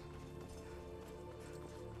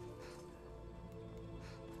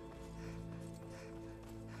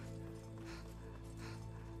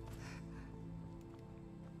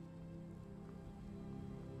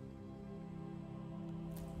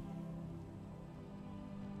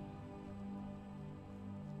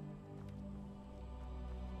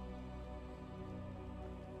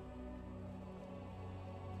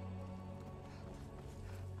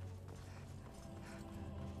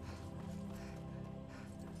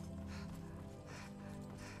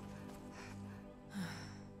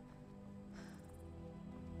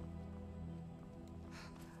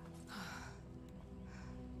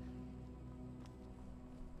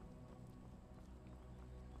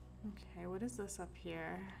 Okay, what is this up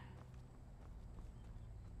here?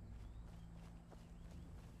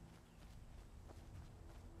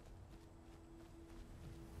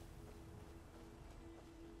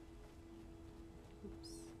 Oops.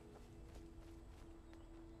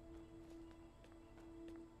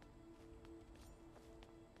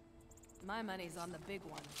 My money's on the big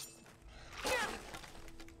one.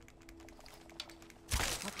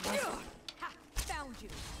 Ha! Found you!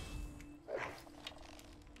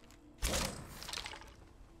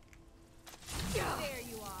 There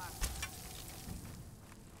you are.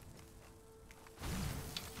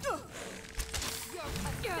 You're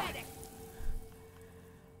pathetic.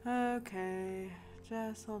 Okay,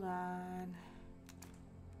 just hold on.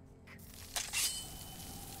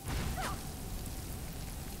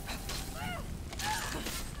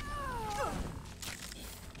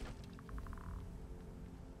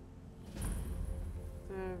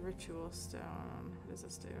 The ritual stone. What does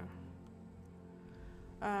this do?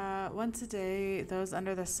 Once a day, those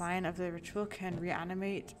under the sign of the ritual can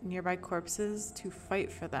reanimate nearby corpses to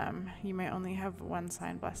fight for them. You may only have one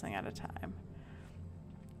sign blessing at a time.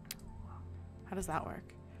 How does that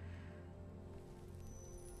work?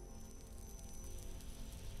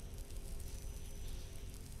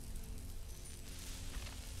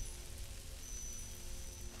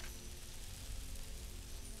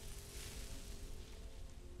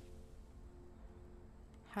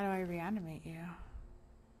 How do I reanimate you?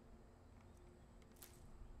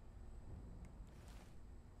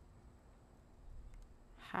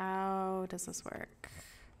 How does this work?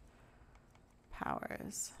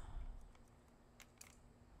 Powers.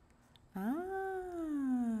 Ah.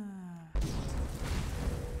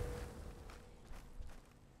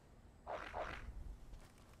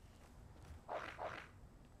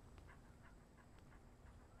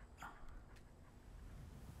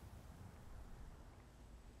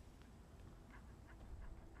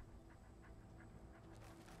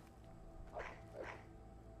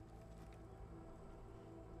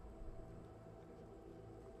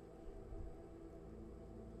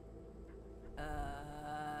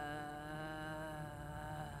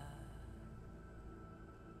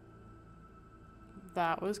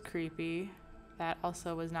 That was creepy. That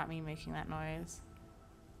also was not me making that noise.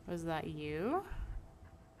 Was that you?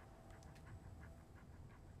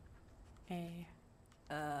 I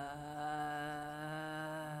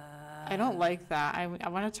don't like that. I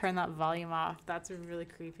want to turn that volume off. That's really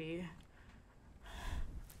creepy.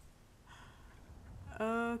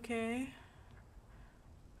 Okay.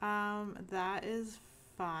 That is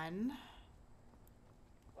fun.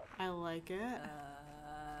 I like it.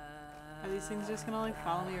 Are these things just gonna like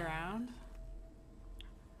follow me around?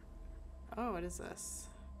 Oh, what is this?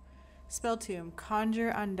 Spell tomb. Conjure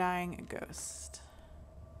undying ghost.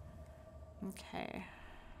 Okay.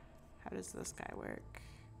 How does this guy work?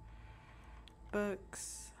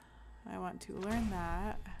 Books. I want to learn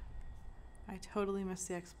that. I totally missed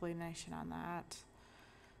the explanation on that.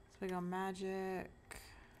 So I go magic.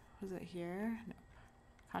 Was it here? Nope.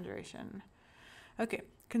 Conjuration. Okay.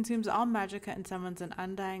 Consumes all magicka and summons an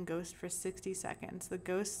undying ghost for 60 seconds. The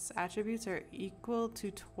ghost's attributes are equal to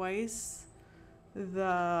twice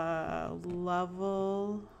the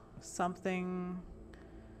level something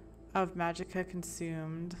of magicka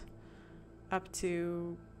consumed up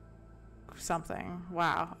to something.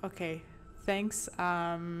 Wow. Okay. Thanks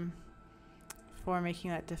for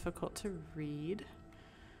making that difficult to read.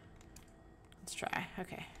 Let's try.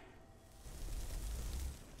 Okay.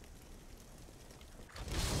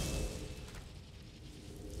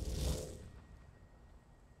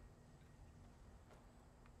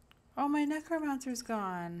 Oh, my necromancer's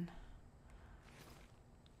gone.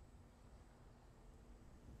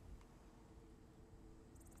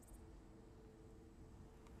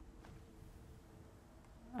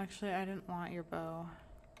 Actually, I didn't want your bow.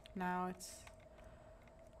 Now it's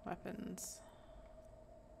weapons.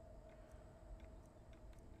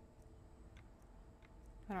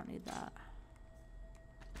 I don't need that.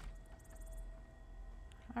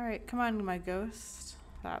 Alright, come on, my ghost.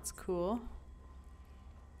 That's cool.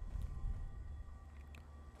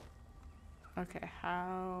 Okay,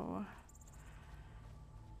 how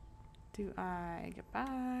do I get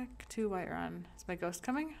back to Whiterun? Is my ghost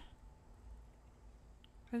coming?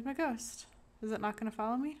 Where's my ghost? Is it not going to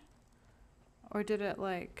follow me? Or did it,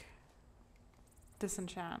 like,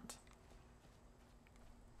 disenchant?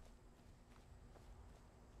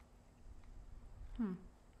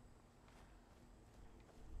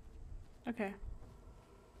 Okay.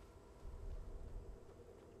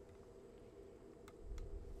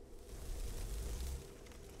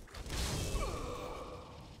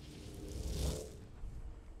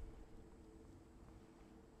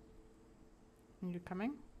 You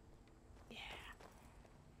coming? Yeah.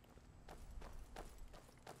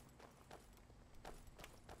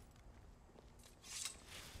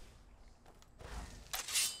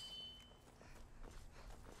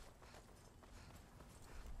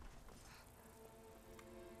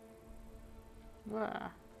 Whoa. I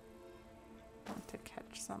want to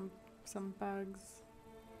catch some bugs.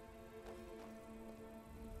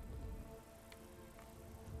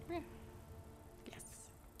 Yeah. Yes.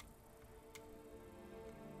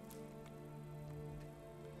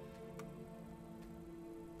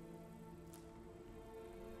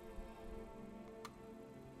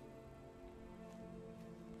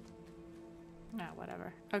 Ah,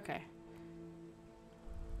 whatever. Okay.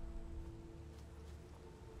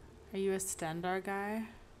 Are you a Stendar guy?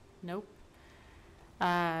 Nope.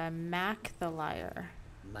 Mac the Liar.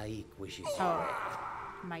 Maik wishes. Oh,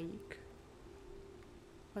 Maik.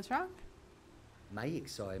 What's wrong? Maik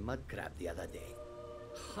saw a mud crab the other day.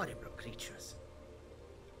 Horrible creatures.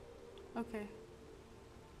 Okay.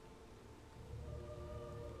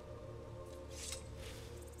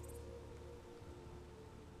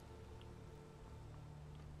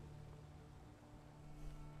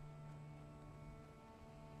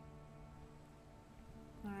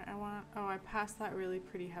 Alright, I passed that really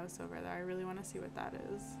pretty house over there. I really want to see what that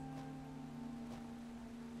is.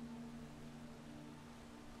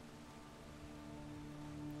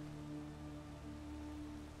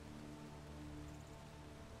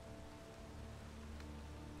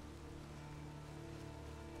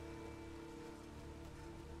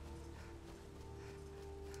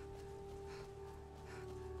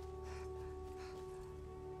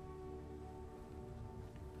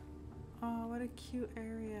 What a cute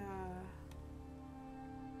area.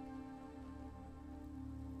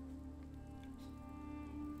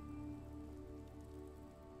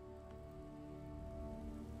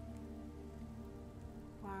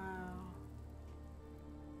 Wow.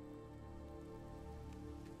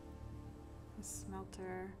 A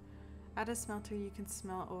smelter. At a smelter, you can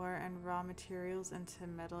smelt ore and raw materials into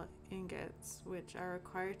metal ingots, which are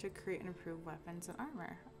required to create and improve weapons and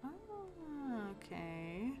armor. Oh,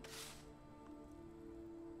 okay.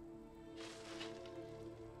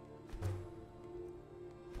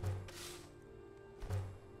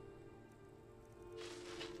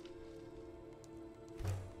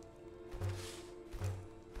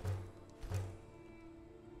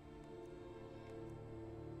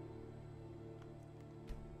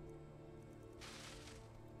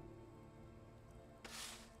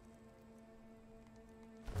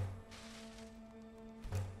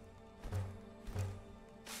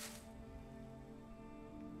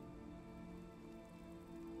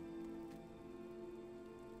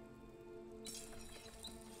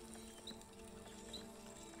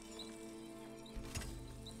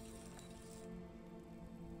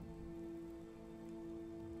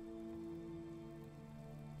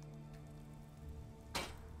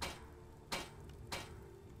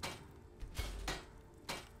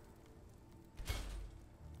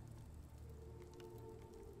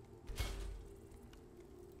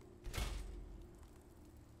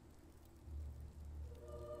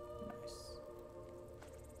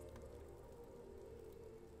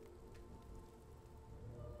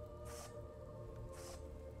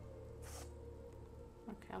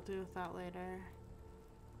 Okay, I'll deal with that later.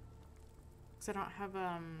 Because I don't have,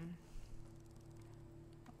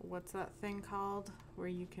 what's that thing called? Where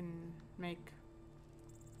you can make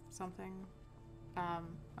something?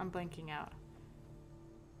 I'm blanking out.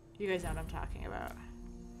 You guys know what I'm talking about.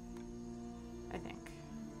 I think.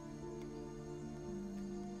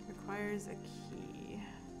 Requires a key.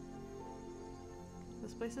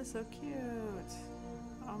 This place is so cute.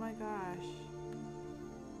 Oh my gosh.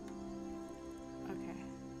 Okay.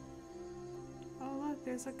 Oh look,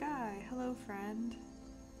 there's a guy. Hello, friend.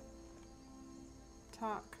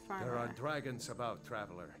 Talk, farmer. There are dragons about,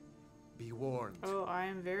 traveler. Be warned. Oh, I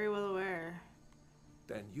am very well aware.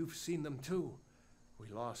 Then you've seen them too. We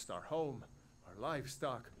lost our home, our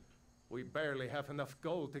livestock. We barely have enough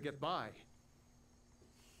gold to get by.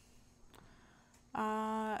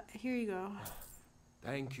 Here you go.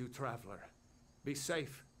 Thank you, traveler. Be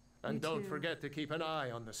safe. And You don't too. forget to keep an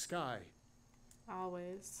eye on the sky.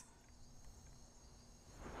 Always.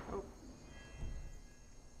 Oh.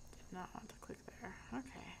 Did not want to click there.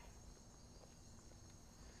 Okay.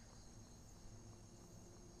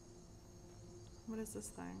 What is this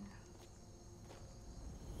thing?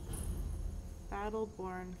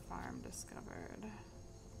 Battleborn farm discovered.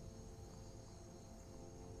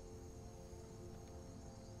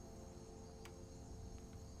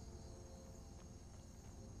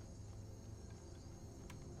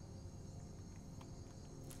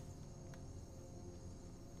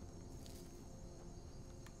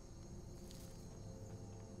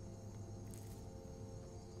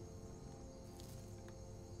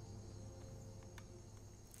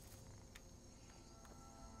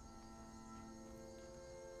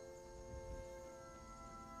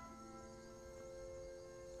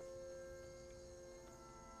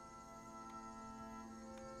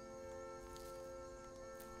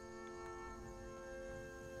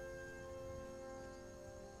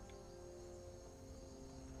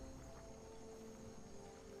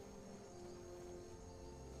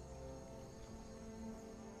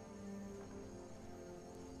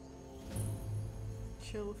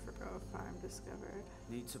 Chilfro farm discovered.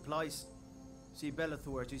 Need supplies? See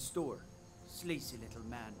Bellathor at his store. Sleazy little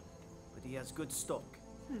man, but he has good stock.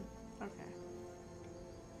 Okay.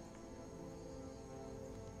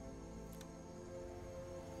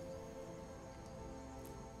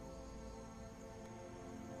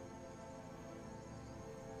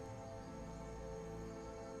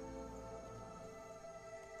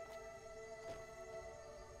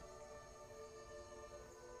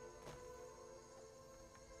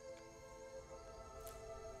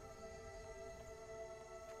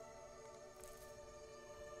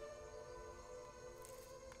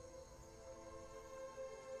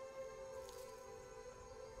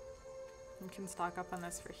 You can stock up on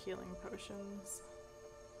this for healing potions.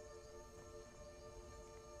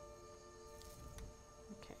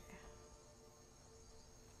 Okay.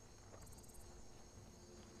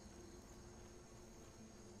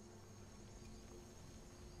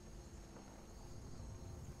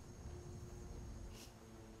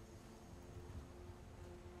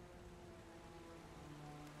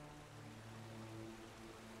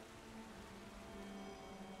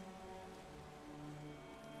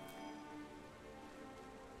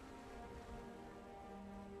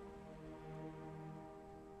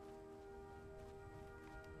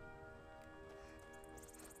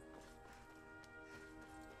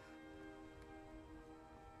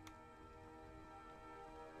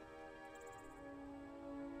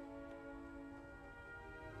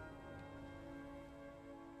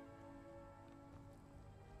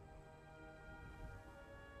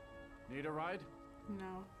 Need a ride?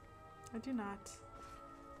 No, I do not.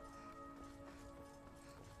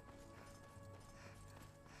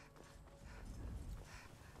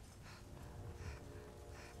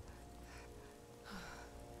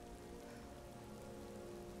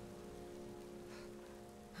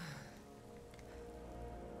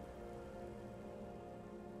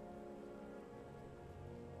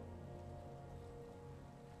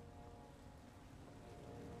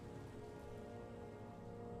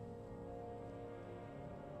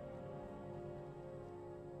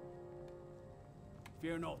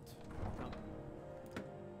 Fear not. Come.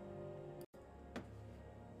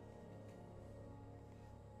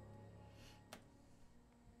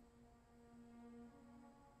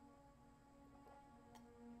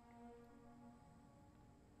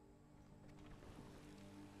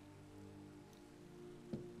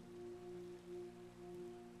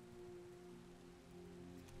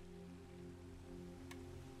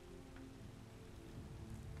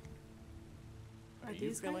 Are you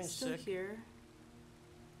these feeling guys still sick? here?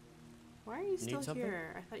 Why are you still something?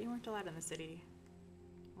 here? I thought you weren't allowed in the city.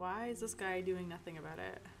 Why is this guy doing nothing about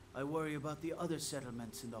it? I worry about the other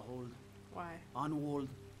settlements in the hold. Why? Unwalled,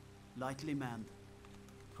 lightly manned.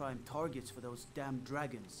 Prime targets for those damn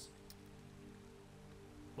dragons.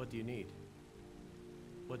 What do you need?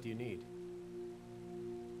 What do you need?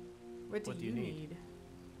 What do you need?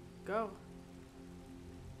 Go.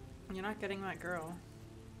 You're not getting that girl.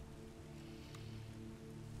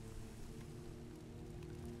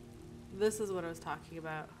 This is what I was talking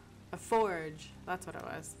about. A forge. That's what it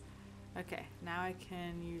was. Okay, now I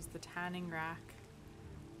can use the tanning rack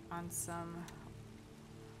on some,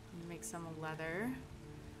 make some leather.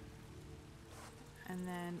 And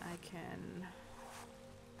then I can,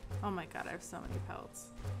 oh my god, I have so many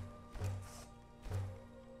pelts.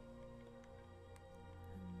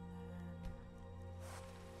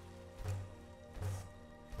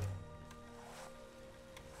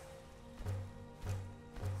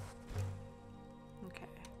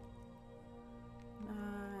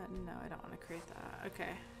 No, I don't want to create that.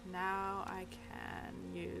 Okay, now I can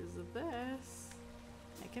use this.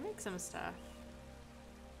 I can make some stuff.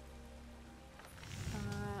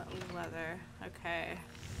 Leather. Okay.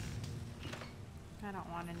 I don't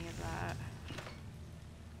want any of that.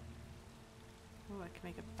 Oh, I can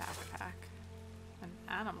make a backpack. An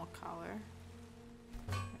animal collar.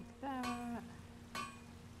 Like that.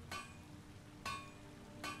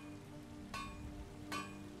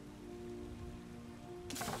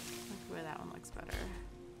 Look where that one looks better.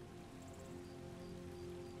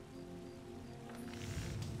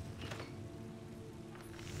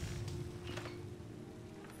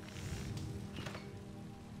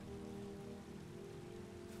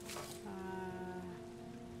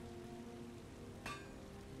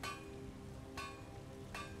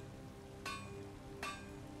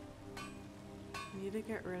 I need to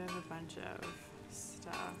get rid of a bunch of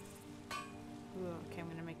stuff. Ooh, okay, I'm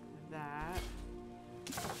gonna make that.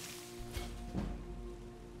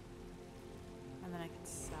 And then I can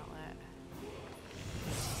sell it.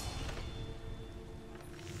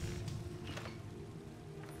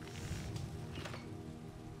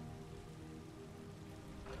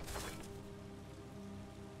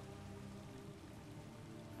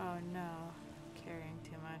 Oh no, carrying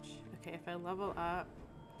too much. Okay, if I level up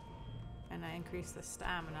and I increase the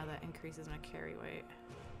stamina, that increases my carry weight.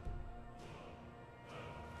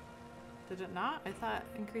 Did it not? I thought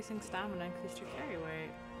increasing stamina increased your carry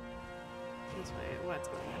weight. This way, what's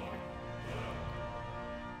going on here?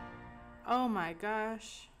 Oh my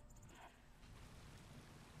gosh.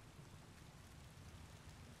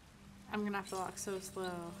 I'm gonna have to walk so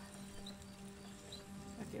slow.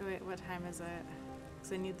 Okay, wait, what time is it?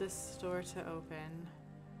 Because I need this store to open.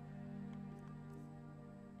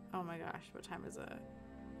 Oh my gosh, what time is it?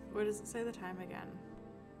 Where does it say the time again?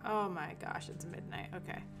 Oh my gosh, it's midnight.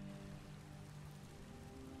 Okay.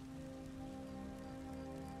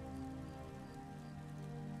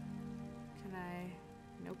 Can I?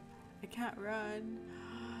 Nope. I can't run.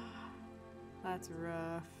 That's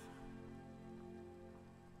rough.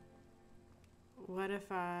 What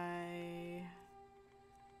if I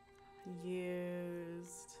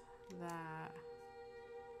used that?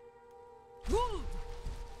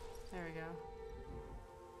 There we go.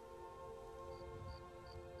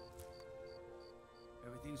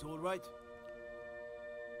 Everything's all right?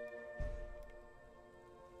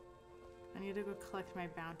 I need to go collect my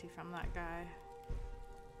bounty from that guy.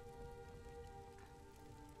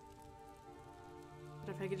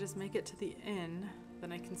 But if I could just make it to the inn,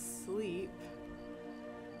 then I can sleep.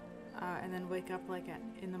 And then wake up like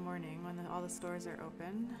in the morning when all the stores are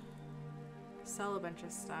open. sell a bunch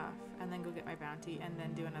of stuff, and then go get my bounty, and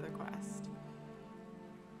then do another quest.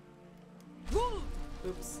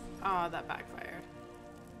 Oops. Oh, that backfired.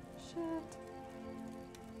 Shit.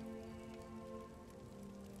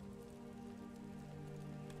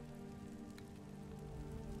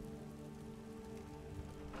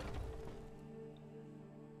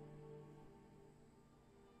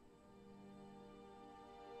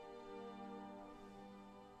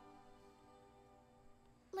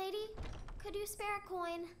 Lady, could you spare a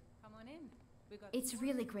coin? Come on in. It's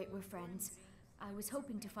really great we're friends. I was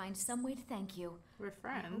hoping to find some way to thank you. We're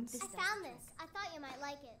friends. I found this. I thought you might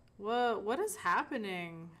like it. Whoa, what is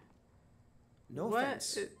happening? No What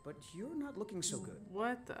offense, i- but you're not looking so good.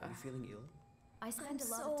 What the? You feeling ill? I spend a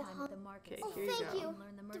lot of time at the market. Okay, Oh, here you thank go. you.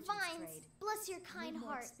 Learn the merchant's Divines, trade. bless your I kind need more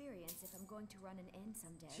heart. experience if I'm going to run an inn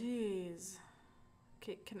someday. Jeez.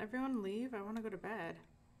 Okay, can everyone leave? I want to go to bed.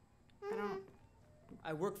 I don't.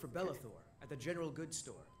 I work for Bellathor at the general goods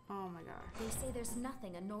store. Oh my gosh. They say there's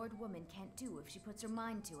nothing a Nord woman can't do if she puts her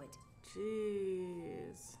mind to it.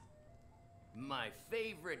 Jeez. My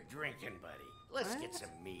favorite drinking buddy. Let's get What?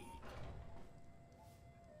 some mead.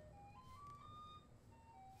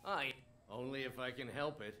 Only if I can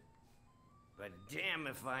help it. But damn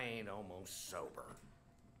if I ain't almost sober.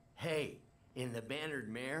 Hey, in the Bannered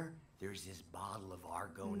Mare, there's this bottle of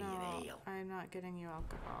Argonian No, ale. I'm not getting you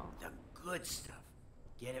alcohol. The good stuff.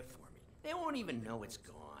 Get it for me. They won't even know it's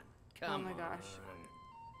gone. Come Oh my on. gosh.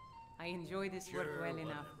 I enjoy this Sure, work well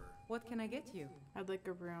enough. whatever. What can I get you? I'd like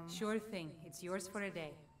a room. Sure thing. It's yours for a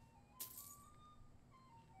day.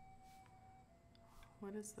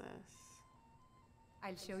 What is this?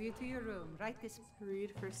 I'll show you to your room. Right this.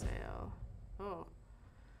 Read for sale. Oh.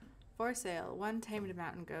 For sale, one tamed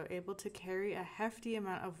mountain goat able to carry a hefty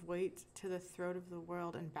amount of weight to the throat of the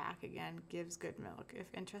world and back again gives good milk. If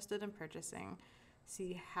interested in purchasing,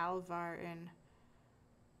 see Halvar in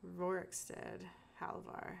Rorikstead.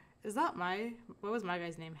 Halvar. Is that what was my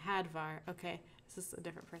guy's name? Hadvar. Okay, this is a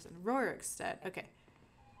different person. Rorikstead. Okay.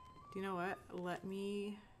 Do you know what? Let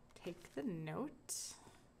me take the note.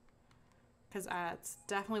 Because that's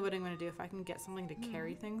definitely what I'm going to do. If I can get something to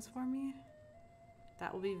carry things for me,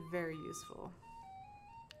 that will be very useful.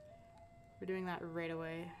 We're doing that right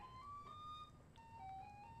away.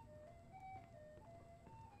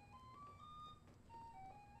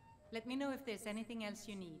 Let me know if there's anything else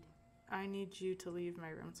you need. I need you to leave my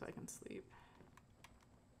room so I can sleep.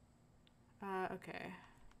 Okay.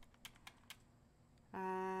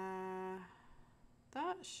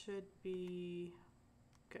 That should be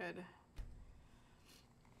good.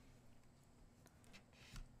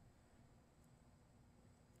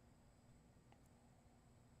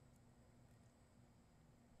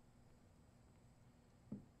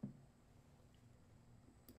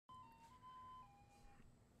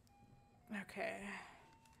 Okay.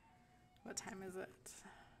 What time is it?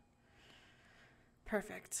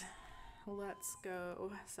 Perfect. Let's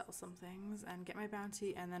go sell some things and get my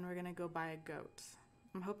bounty, and then we're gonna go buy a goat.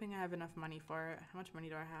 I'm hoping I have enough money for it. How much money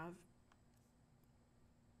do I have?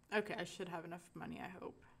 Okay, I should have enough money, I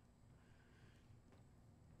hope.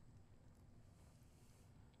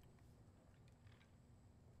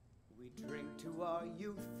 We drink to our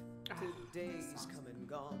youth till the days come and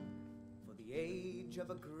gone. For the age of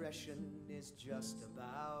aggression is just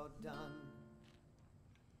about done.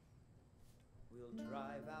 We'll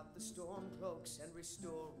drive out the storm cloaks and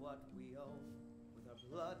restore what we own. With our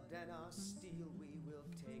blood and our steel, we will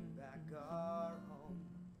take back our home.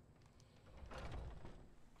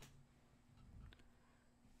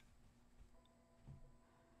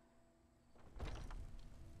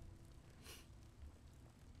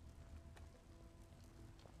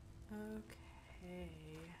 Okay,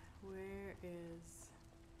 where is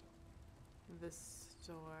the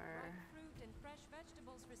store? Fruit and fresh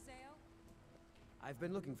vegetables for sale. I've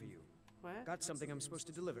been looking for you. What? Got something I'm supposed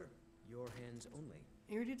to deliver. Your hands only.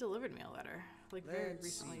 You already delivered me a letter, like very Let's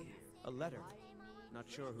see recently. here. A letter. Not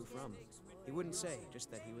sure who from. He wouldn't say, just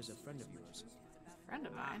that he was a friend of yours. Friend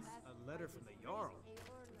of mine. A letter from the Jarl.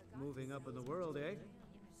 Moving up in the world, eh?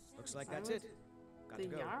 Looks like Why that's would it. Got The to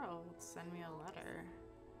go. Jarl send me a letter.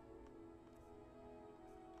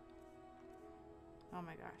 Oh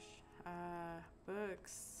my gosh.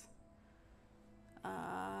 Books.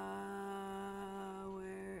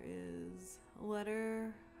 Where is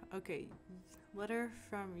letter? Okay, letter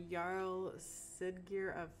from Jarl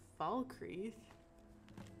Siggeir of Falkreath.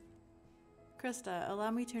 Krista,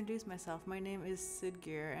 allow me to introduce myself. My name is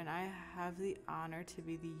Siggeir, and I have the honor to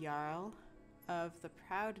be the Jarl of the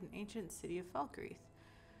proud and ancient city of Falkreath.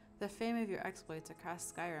 The fame of your exploits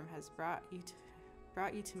across Skyrim has brought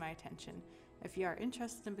you to my attention. If you are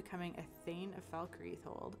interested in becoming a Thane of Falkreath,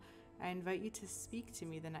 I invite you to speak to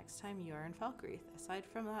me the next time you are in Falkreath. Aside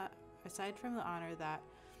from the honor that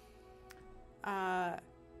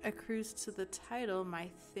accrues to the title, my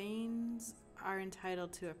Thanes are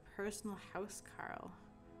entitled to a personal housecarl.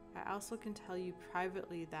 I also can tell you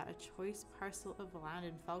privately that a choice parcel of land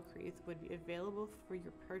in Falkreath would be available for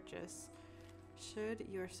your purchase should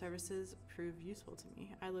your services prove useful to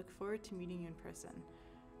me. I look forward to meeting you in person.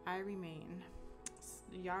 I remain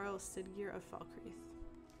Jarl Siggeir of Falkreath.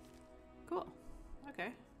 Cool.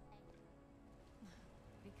 Okay.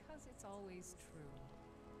 Because it's always true.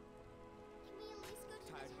 Can we at least go to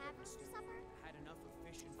the Tired of tavern it, for Mr. supper? Had enough of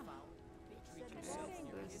fish and fowl. Treat yourself and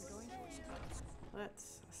your kids going to a Skyrim.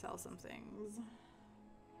 Let's sell some things.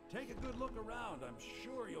 Take a good look around. I'm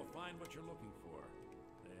sure you'll find what you're looking for.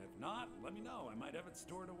 If not, let me know. I might have it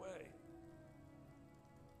stored away.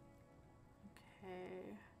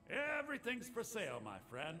 Okay. Everything's for sale, my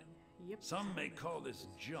friend. Yep. Some may call this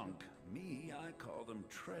junk. Me, I call them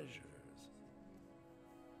treasures.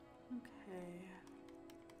 Okay.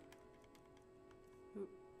 Oop,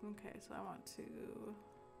 okay, so I want to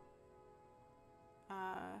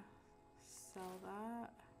sell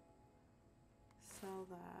that, sell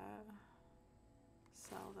that,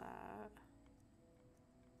 sell that.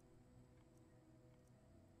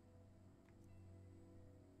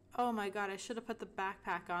 Oh my god, I should have put the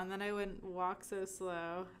backpack on, then I wouldn't walk so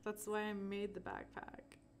slow. That's why I made the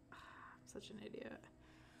backpack. I'm such an idiot.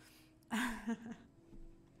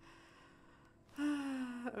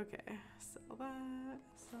 Okay, sell that,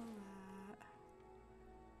 sell that.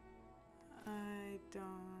 I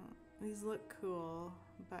don't, these look cool,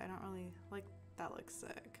 but I don't really, like, that looks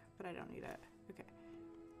sick, but I don't need it. Okay.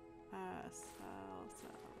 Sell.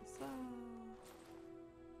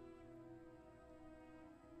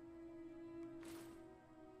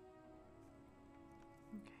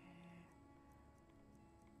 Okay.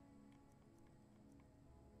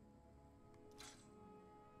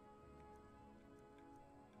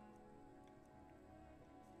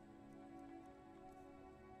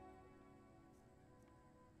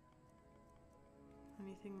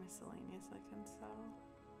 Anything miscellaneous I can sell?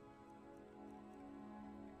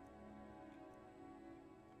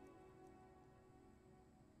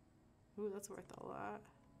 Ooh, that's worth a lot.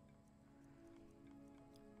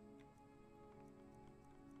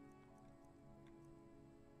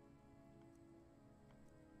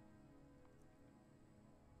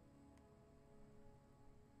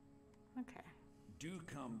 Okay. Do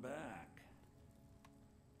come back.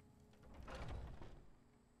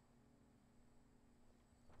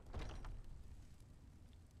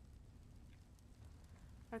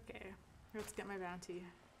 Okay, let's get my bounty.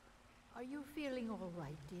 Are you feeling all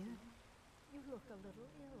right, dear? You look a little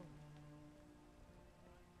ill.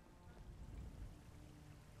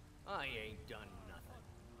 I ain't done nothing.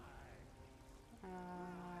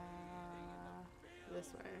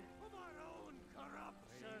 This way. Of our own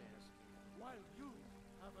corruption, while you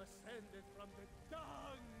have ascended from the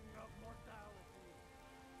dung of mortality.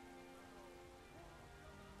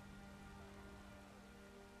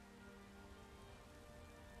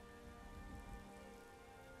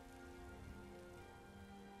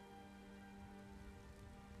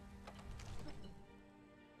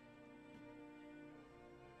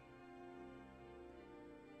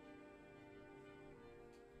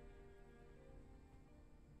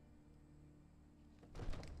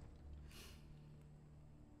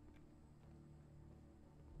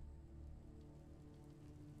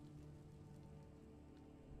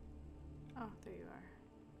 Oh, there you are.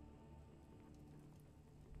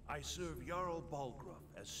 I serve Jarl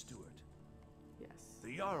Balgruuf as steward. Yes.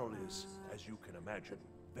 The Jarl is, as you can imagine,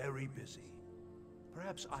 very busy.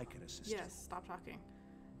 Perhaps I can assist you. Yes, stop talking.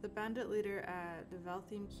 The bandit leader at the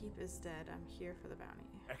Velthim Keep is dead. I'm here for the bounty.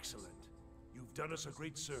 Excellent. You've done us a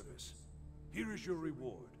great service. Here is your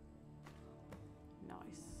reward.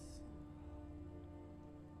 Nice.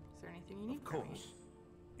 Is there anything you need Of from me? course.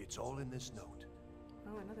 It's all in this note.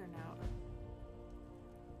 Oh, another note.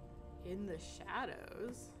 In the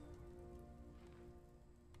shadows.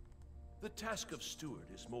 The task of steward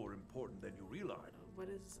is more important than you realize. What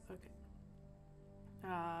is okay?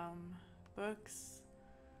 Books.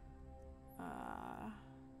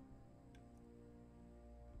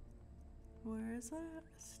 Where is that?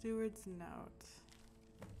 Steward's note.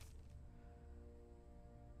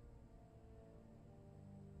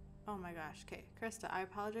 Oh my gosh. Okay, Krista, I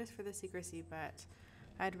apologize for the secrecy, but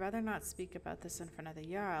I'd rather not speak about this in front of the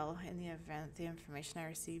Jarl in the event the information I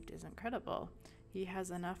received isn't credible. He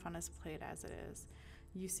has enough on his plate as it is.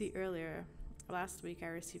 You see earlier, Last week I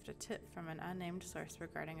received a tip from an unnamed source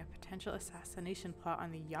regarding a potential assassination plot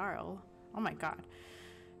on the Jarl. Oh my god.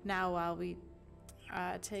 Now, while we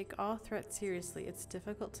take all threats seriously, it's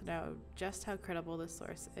difficult to know just how credible this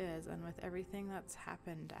source is, and with everything that's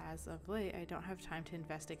happened as of late, I don't have time to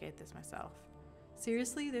investigate this myself.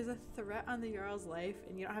 Seriously? There's a threat on the Jarl's life,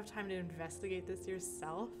 and you don't have time to investigate this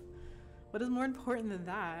yourself? What is more important than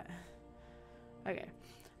that? Okay,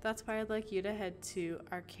 that's why I'd like you to head to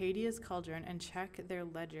Arcadia's Cauldron and check their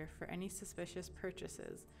ledger for any suspicious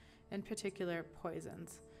purchases, in particular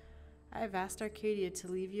poisons. I've asked Arcadia to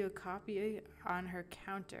leave you a copy on her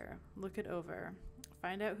counter. Look it over.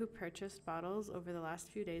 Find out who purchased bottles over the last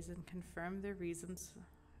few days and confirm their reasons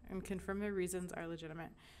are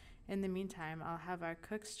legitimate. In the meantime, I'll have our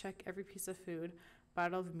cooks check every piece of food,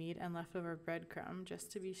 bottle of meat, and leftover breadcrumb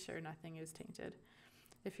just to be sure nothing is tainted.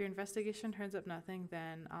 If your investigation turns up nothing,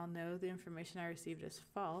 then I'll know the information I received is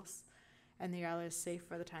false and the Jarl is safe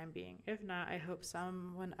for the time being. If not, I hope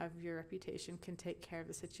someone of your reputation can take care of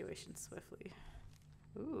the situation swiftly.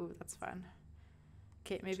 Ooh, that's fun.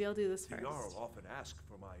 Okay, maybe I'll do this first. The Jarl often asks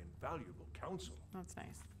for my invaluable counsel. That's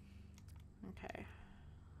nice. Okay.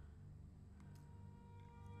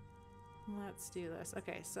 Let's do this.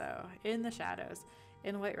 Okay, so in the shadows.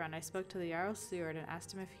 In Whiterun, I spoke to the Jarl's steward and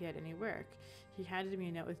asked him if he had any work. He handed me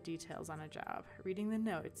a note with details on a job. Reading the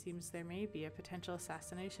note, it seems there may be a potential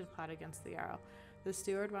assassination plot against the Jarl. The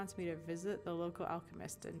steward wants me to visit the local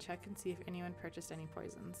alchemist and check and see if anyone purchased any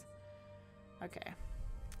poisons. Okay,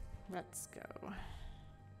 let's go.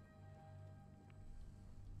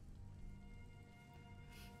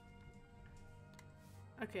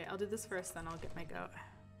 Okay, I'll do this first, then I'll get my goat.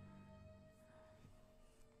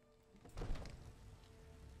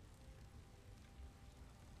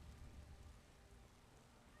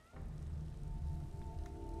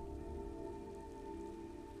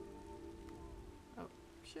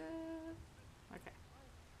 Okay.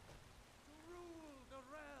 To rule the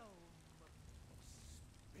realm of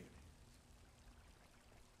spirit.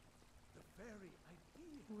 The very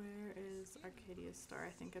idea. Where is Arcadia's Star?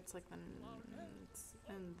 I think it's like it's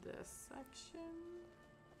in this section.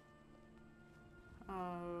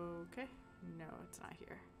 Okay. No, it's not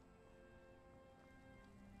here.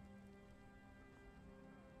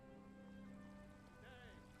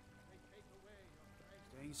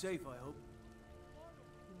 Staying safe, I hope.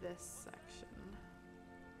 This section.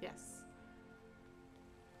 Yes.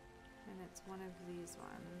 And it's one of these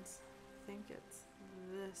ones. I think it's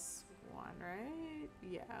this one, right?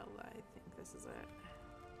 Yeah, I think this is it.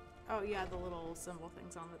 Oh yeah, the little symbol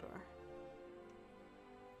things on the door.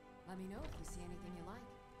 Let me know if you see anything you like.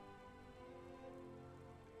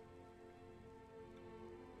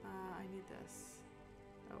 I need this.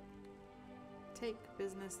 Oh. Take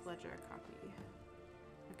business ledger copy.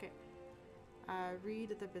 Okay.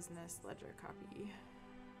 Read the business ledger copy.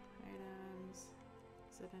 Items.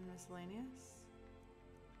 Is it in miscellaneous?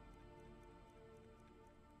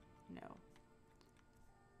 No.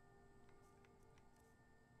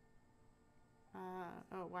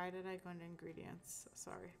 Oh, why did I go into ingredients?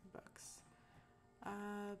 Sorry, books.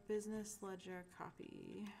 Business ledger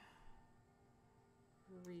copy.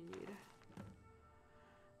 Read.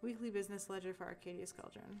 Weekly business ledger for Arcadia's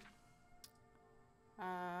Cauldron.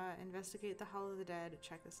 Investigate the Hall of the Dead.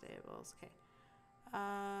 Check the stables. Okay.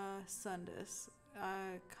 Sundus.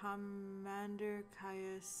 Commander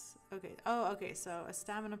Caius. Okay. Oh, okay. So a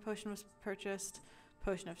stamina potion was purchased.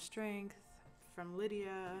 Potion of strength from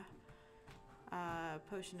Lydia.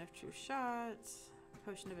 Potion of true shot.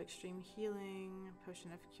 Potion of extreme healing.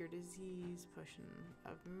 Potion of cure disease. Potion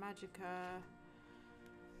of magicka.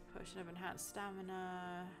 Potion of enhanced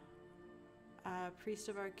stamina. Priest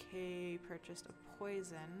of Arcade purchased a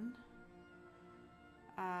poison.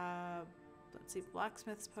 Let's see,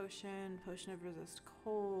 blacksmith's potion, potion of resist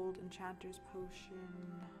cold, enchanter's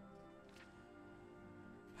potion,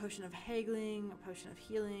 potion of haggling, a potion of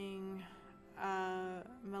healing,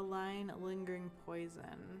 malign lingering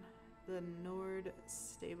poison, the Nord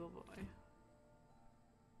stable boy,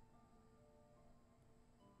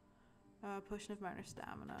 potion of minor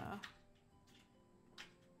stamina.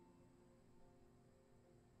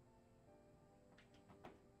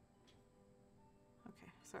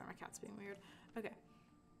 Sorry, my cat's being weird. Okay.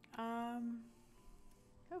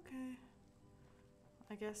 Okay.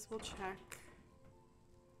 I guess we'll check.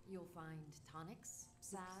 You'll find tonics,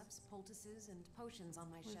 salves, poultices, and potions on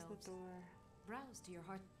my Where's shelves. the door? Browse to your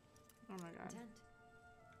heart. Oh my god. Content.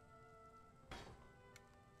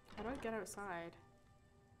 How do I get outside?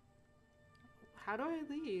 How do I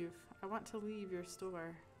leave? I want to leave your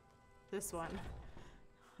store. This one.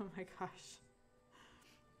 Oh my gosh.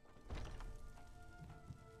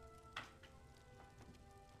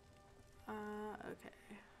 Okay.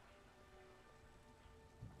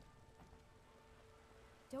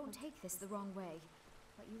 Don't take this the wrong way,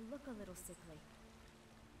 but you look a little sickly.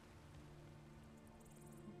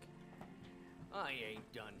 I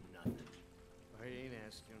ain't done nothing. I ain't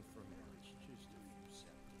asking for much, just a few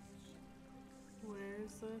seconds.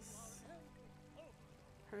 Where's this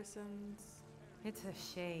person's... It's a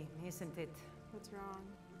shame, isn't it? What's wrong?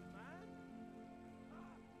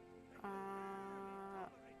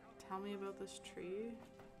 Tell me about this tree.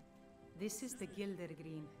 This is the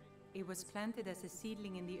Gildergreen. It was planted as a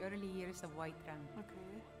seedling in the early years of Whiterun.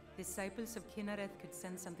 Okay. Disciples of Kynareth could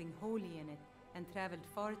sense something holy in it and traveled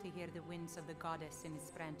far to hear the winds of the goddess in its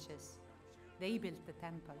branches. They built the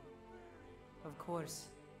temple. Of course,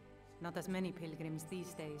 not as many pilgrims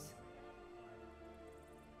these days.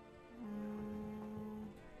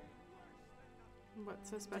 What's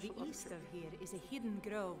so special To the about east the of here is a hidden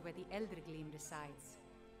grove where the Eldergleam resides.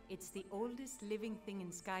 It's the oldest living thing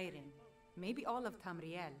in Skyrim, maybe all of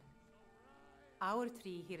Tamriel. Our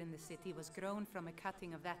tree here in the city was grown from a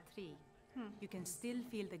cutting of that tree. You can still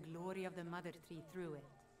feel the glory of the mother tree through it.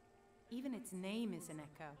 Even its name is an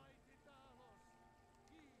echo.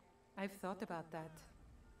 I've thought about that.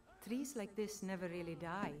 Trees like this never really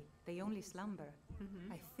die, they only slumber.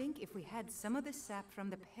 I think if we had some of the sap from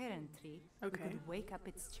the parent tree, we could wake up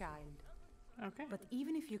its child. Okay. But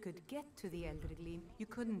even if you could get to the Eldergleam, you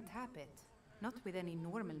couldn't tap it. Not with any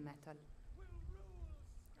normal metal.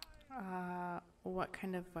 What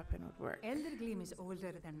kind of weapon would work? Eldergleam is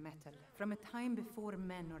older than metal, from a time before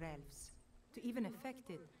men or elves. To even affect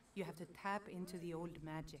it, you have to tap into the old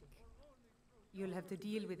magic. You'll have to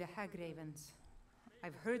deal with the Hagravens.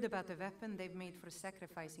 I've heard about the weapon they've made for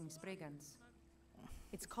sacrificing Spriggans.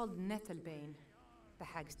 It's called Nettlebane. The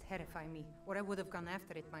hags terrify me, or I would have gone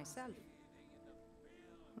after it myself.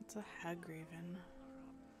 What's a Hagraven?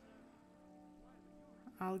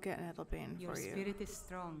 I'll get Nettlebane for you. Your spirit is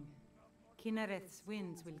strong. Kynareth's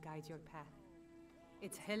winds will guide your path.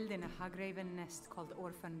 It's held in a Hagraven nest called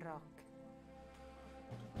Orphan Rock.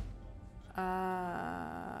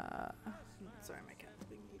 Sorry, my cat's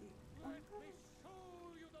being needy. Oh my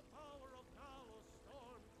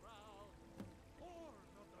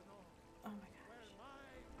gosh.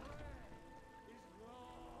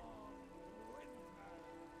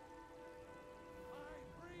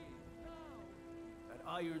 That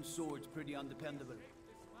iron sword's pretty undependable.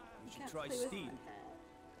 You should try steel.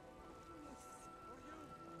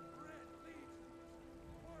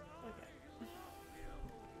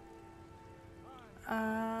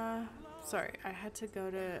 Sorry, I had to go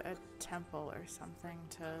to a temple or something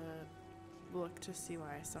to look to see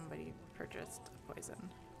why somebody purchased a poison.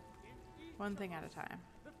 One thing at a time.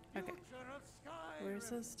 Okay. Where's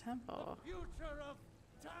this temple?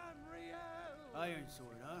 Iron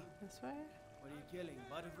sword, huh? This way? What are you killing?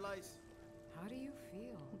 Butterflies? How do you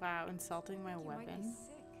feel? Wow, insulting my You might be weapon.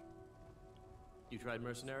 sick. You tried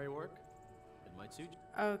mercenary work? It might suit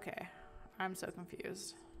you. Okay. I'm so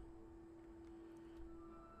confused.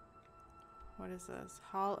 What is this?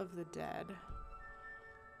 Hall of the Dead.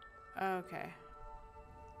 Okay.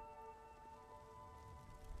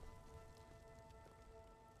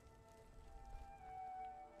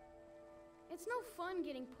 It's no fun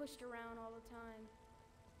getting pushed around all the time.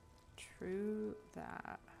 True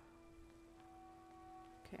that.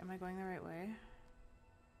 Okay, am I going the right way?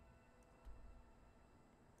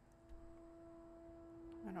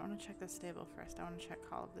 I don't want to check the stable first. I want to check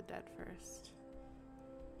Hall of the Dead first.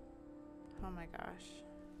 Oh my gosh.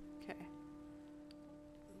 Okay.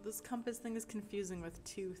 This compass thing is confusing with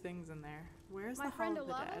two things in there. Where's My the Hall friend of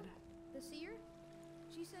the Alava, Dead? the seer,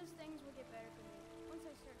 she says things will get better for me once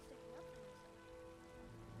I start sticking up for myself.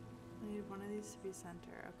 I need one of these to be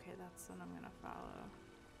center. Okay, that's what I'm gonna follow.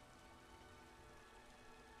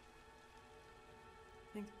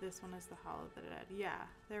 I think this one is the Hall of the Dead. Yeah,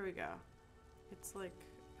 there we go. It's like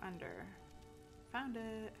under. Found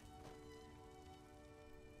it.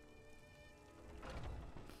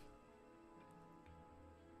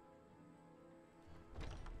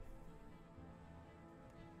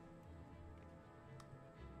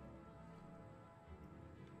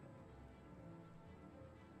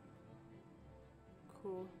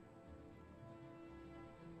 Cool.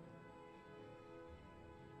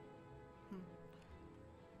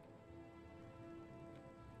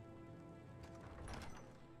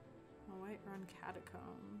 Whiterun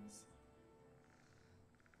catacombs.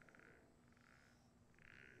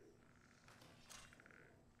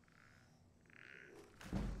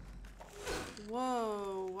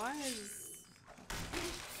 Whoa, why is...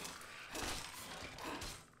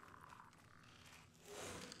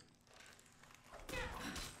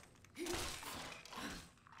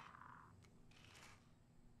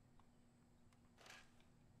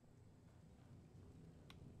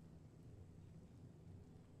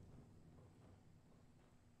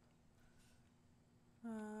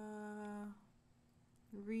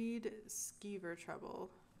 avoid skeever trouble.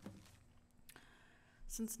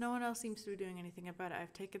 Since no one else seems to be doing anything about it,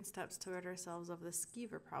 I've taken steps to rid ourselves of the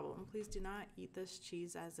skeever problem. Please do not eat this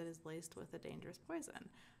cheese as it is laced with a dangerous poison.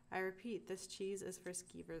 I repeat, this cheese is for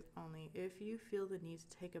skeevers only. If you feel the need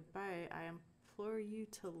to take a bite, I implore you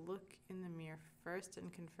to look in the mirror first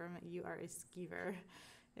and confirm that you are a skeever.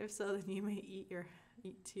 If so, then you may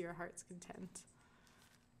eat to your heart's content.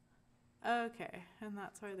 Okay, and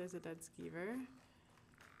that's why there's a dead skeever.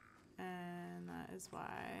 And that is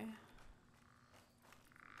why...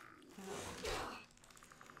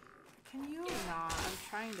 Can you not? I'm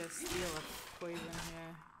trying to steal a poison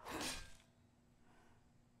here.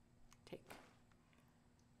 Take.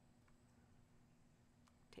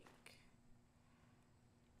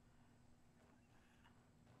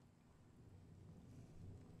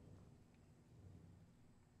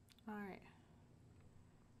 Alright.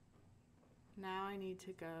 Now I need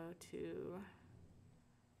to go to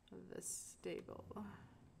the stable.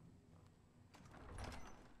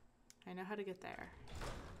 I know how to get there.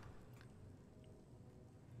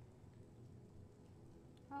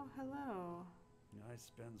 Oh, hello. I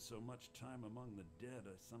spend so much time among the dead,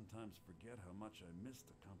 I sometimes forget how much I miss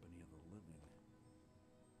the company of the living.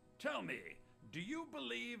 Tell me, do you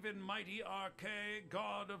believe in mighty Arche,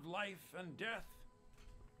 god of life and death?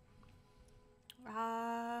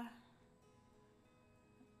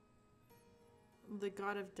 The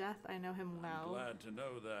god of death, I know him well. I'm glad to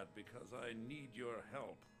know that, because I need your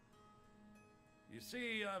help. You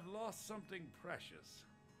see, I've lost something precious.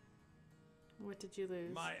 What did you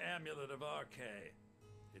lose? My amulet of Arche.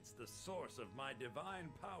 It's the source of my divine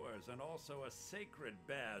powers and also a sacred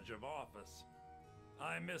badge of office.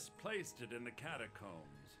 I misplaced it in the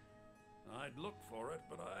catacombs. I'd looked for it,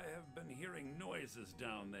 but I have been hearing noises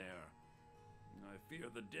down there. I fear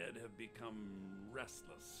the dead have become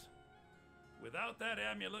restless. Without that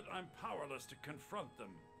amulet, I'm powerless to confront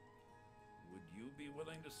them. Would you be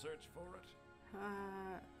willing to search for it?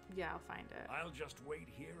 Yeah, I'll find it. I'll just wait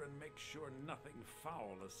here and make sure nothing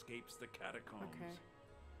foul escapes the catacombs. Okay.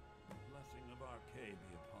 The blessing of Arche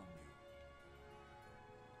be upon you.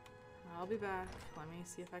 I'll be back. Let me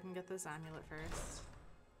see if I can get this amulet first.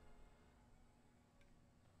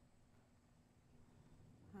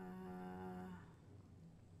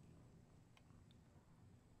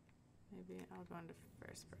 Maybe I'll go into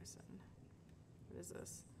first person. What is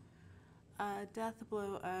this? Death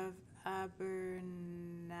blow of Abernanet.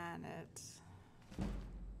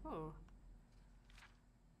 Oh.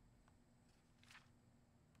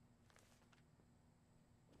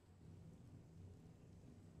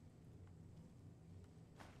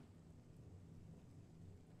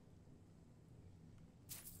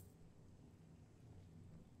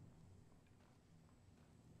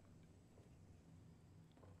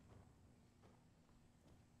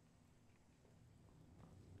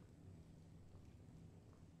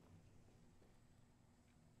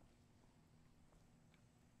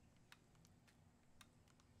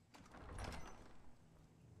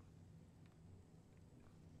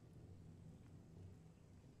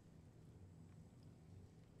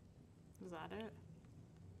 Is that it?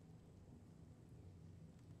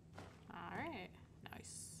 Alright.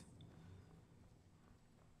 Nice.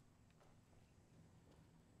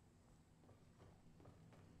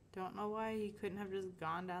 Don't know why he couldn't have just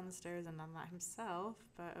gone down the stairs and done that himself,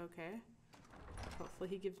 but okay. Hopefully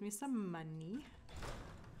he gives me some money.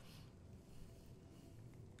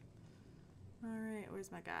 Alright,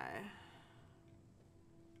 where's my guy?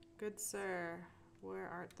 Good sir, where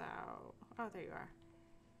art thou? Oh, there you are.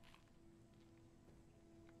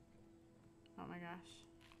 Oh my gosh.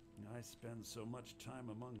 I spend so much time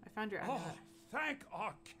among... I found your amulet. Oh, thank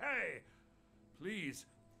Arche! Please,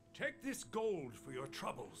 take this gold for your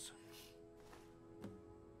troubles.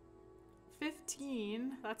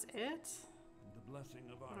 15? That's it? The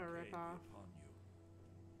blessing of What a Arche be rip-off. upon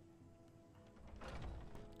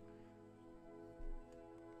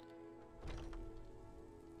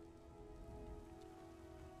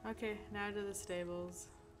you. Okay, now to the stables.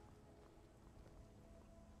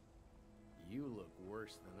 You look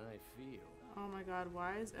worse than I feel. Oh my god,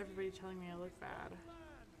 why is everybody telling me I look bad?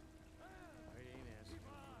 I ain't asking you.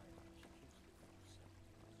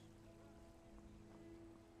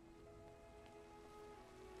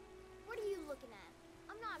 What are you looking at?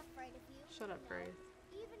 I'm not afraid of you. Shut up, No, Grace.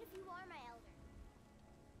 even if you are my elder.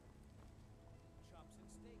 Chops and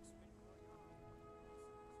steaks,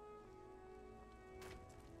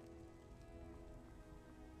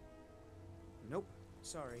 Nope.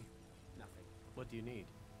 Sorry. Nothing. What do you need?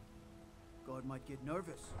 God might get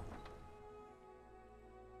nervous.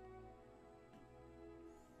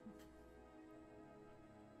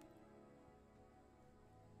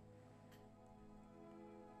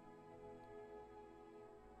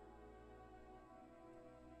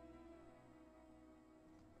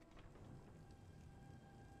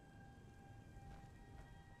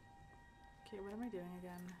 Okay, what am I doing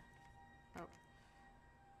again? Oh.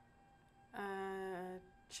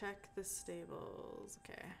 Check the stables.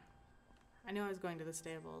 Okay. I knew I was going to the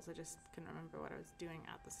stables. I just couldn't remember what I was doing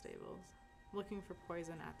at the stables. Looking for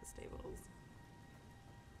poison at the stables.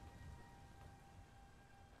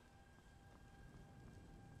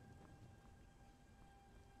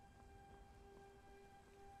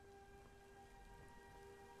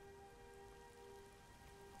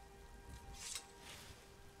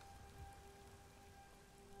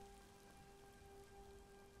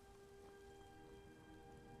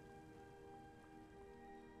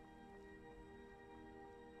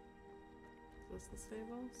 Is this the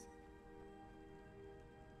stables?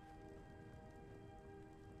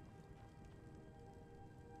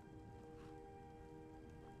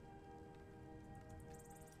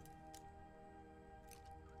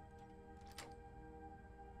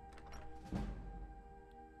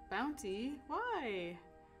 Bounty? Why?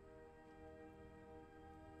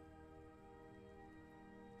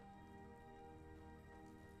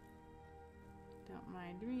 Don't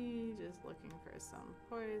mind me, just looking for some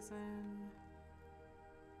poison.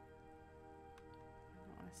 I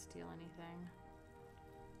don't want to steal anything.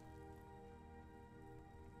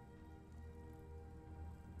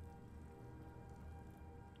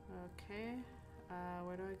 Okay,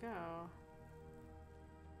 where do I go?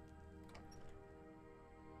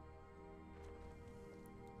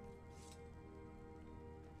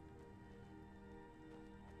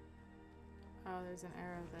 Oh, there's an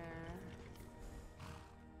arrow there.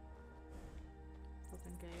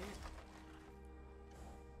 Open gate.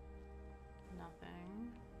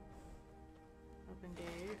 Nothing. Open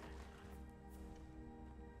gate.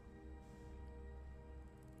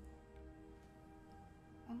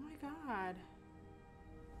 Oh my god.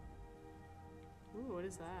 Ooh, what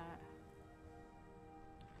is that?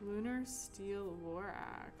 Lunar Steel War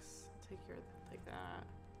Axe. Take that.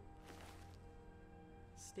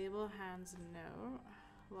 Stable hands note.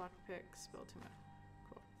 Lockpick, spell to minute.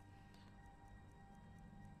 Cool.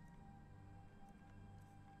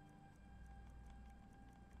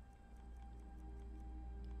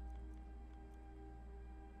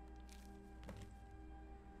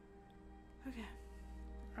 Okay.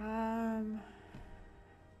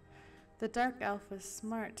 The dark elf was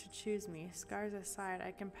smart to choose me. Scars aside,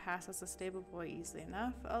 I can pass as a stable boy easily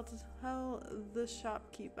enough. I'll tell the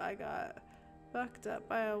shopkeep I got bucked up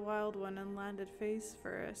by a wild one and landed face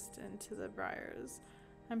first into the briars.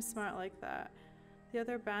 I'm smart like that. The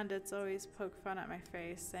other bandits always poke fun at my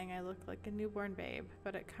face, saying I look like a newborn babe,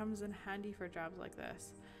 but it comes in handy for jobs like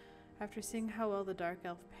this. After seeing how well the dark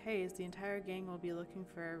elf pays, the entire gang will be looking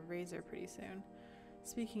for a razor pretty soon.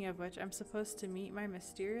 Speaking of which, I'm supposed to meet my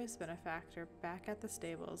mysterious benefactor back at the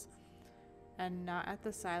stables and not at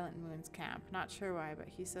the Silent Moon's camp. Not sure why, but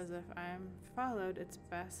he says if I'm followed, it's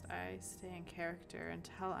best I stay in character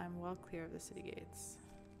until I'm well clear of the city gates.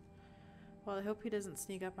 Well, I hope he doesn't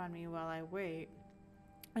sneak up on me while I wait.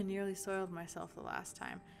 I nearly soiled myself the last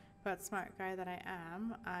time, but smart guy that I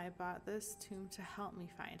am, I bought this tomb to help me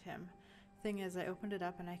find him. Thing is, I opened it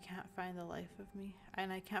up and I can't for the life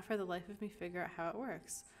of me figure out how it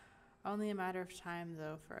works. Only a matter of time,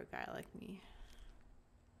 though, for a guy like me.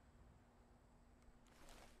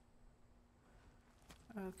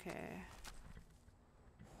 Okay.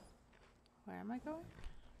 Where am I going?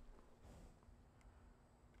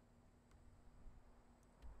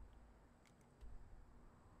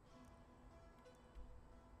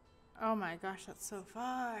 Oh my gosh, that's so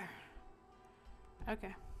far.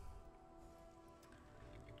 Okay.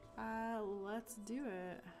 Let's do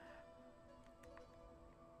it.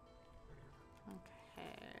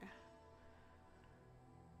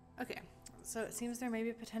 Okay, so it seems there may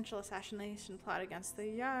be a potential assassination plot against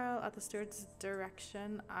the Jarl. At the steward's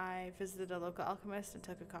direction, I visited a local alchemist and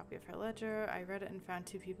took a copy of her ledger. I read it and found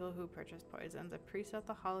 2 people who purchased poisons. A priest at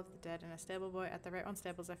the Hall of the Dead and a stable boy at the Whiterun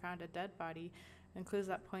stables. I found a dead body and clues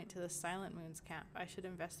that point to the Silent Moon's camp. I should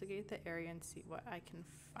investigate the area and see what I can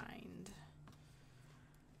find.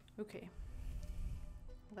 Okay.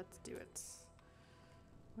 Let's do it.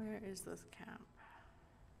 Where is this camp?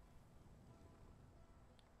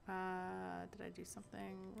 Did I do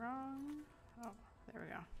something wrong? Oh, there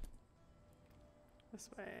we go. This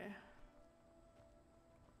way.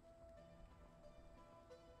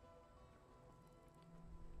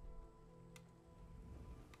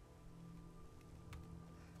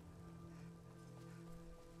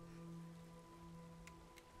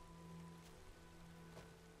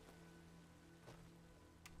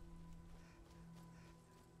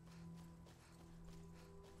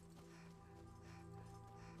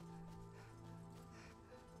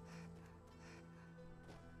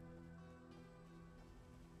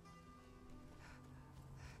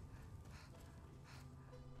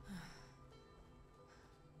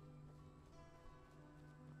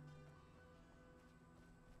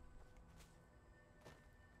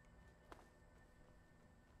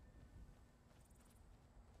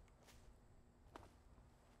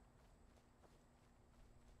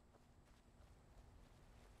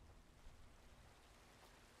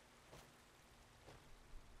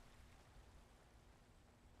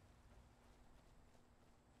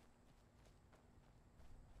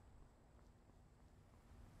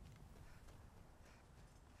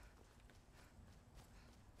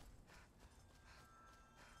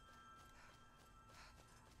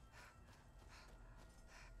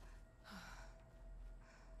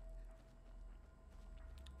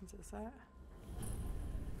 What is that?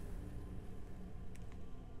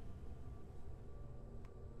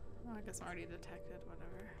 Oh, I guess I'm already detected,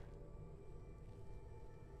 whatever.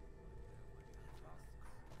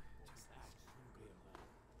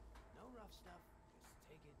 No rough stuff. Just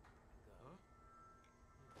take it and go.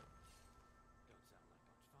 Huh? Don't sound like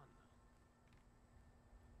much fun,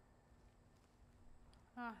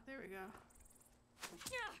 though. Ah, there we go.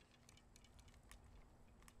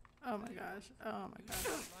 Oh my gosh. Oh my gosh.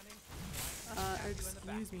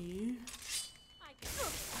 Excuse me.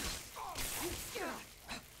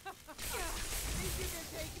 Think you can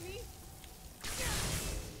take me?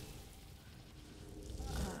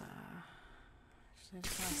 Actually, I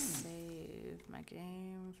just want to save my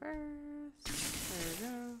game first. There we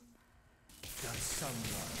go. Does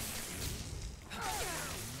someone?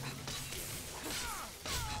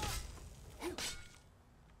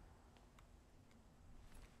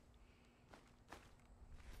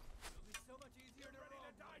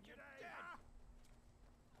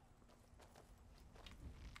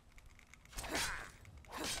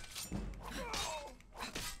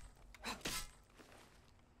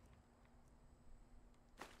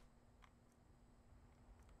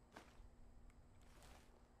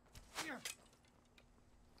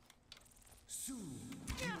 Soon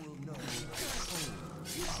you will know the cold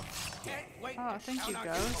of death. Oh, thank you,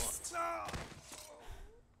 Ghost.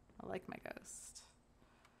 I like my Ghost.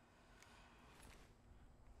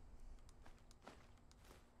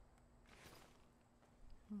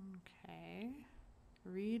 Okay.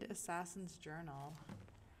 Read Assassin's Journal.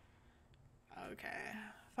 Okay.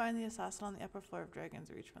 Find the assassin on the upper floor of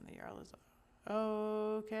Dragon's Reach when the Jarl is...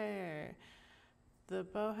 Okay. The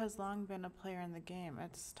bow has long been a player in the game.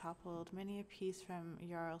 It's toppled many a piece from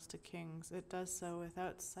Jarls to kings. It does so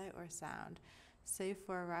without sight or sound, save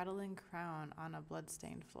for a rattling crown on a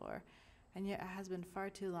blood-stained floor. And yet it has been far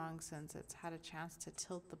too long since it's had a chance to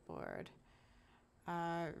tilt the board.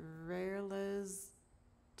 Rarelez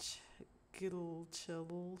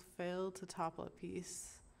Gilchil failed to topple a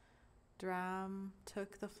piece. Dram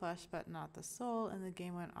took the flesh but not the soul, and the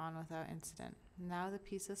game went on without incident. Now the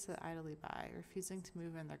pieces sit idly by, refusing to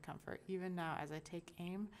move in their comfort. Even now, as I take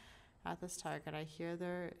aim at this target, I hear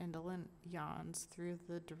their indolent yawns through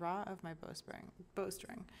the draw of my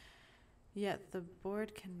bowstring. Yet the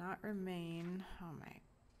board cannot remain... Oh my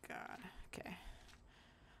god. Okay.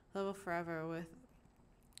 Level forever. With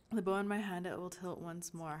the bow in my hand, it will tilt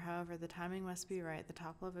once more. However, the timing must be right. The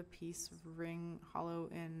topple of a piece ring hollow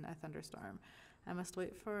in a thunderstorm. I must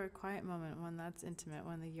wait for a quiet moment, one that's intimate,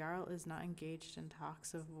 when the Jarl is not engaged in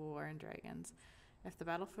talks of war and dragons. If the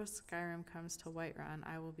battle for Skyrim comes to Whiterun,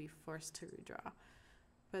 I will be forced to redraw.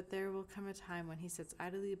 But there will come a time when he sits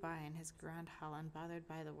idly by in his grand hall, unbothered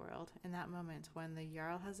by the world. In that moment, when the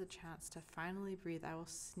Jarl has a chance to finally breathe, I will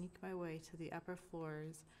sneak my way to the upper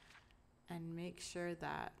floors and make sure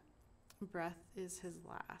that breath is his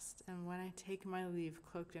last. And when I take my leave,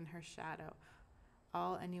 cloaked in her shadow,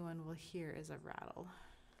 all anyone will hear is a rattle.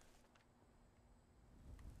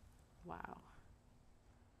 Wow.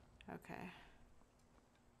 Okay.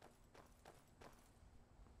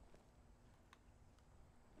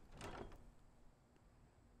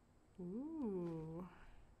 Ooh.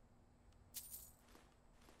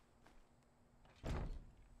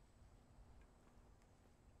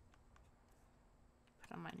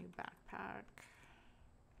 Put on my new backpack.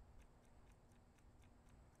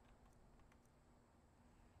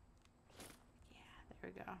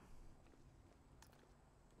 There we go.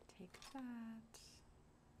 Take that.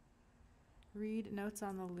 Read notes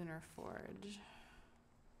on the Lunar Forge.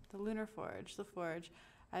 The Lunar Forge. The Forge.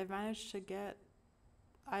 I've managed to get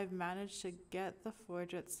the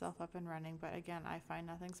forge itself up and running, but again, I find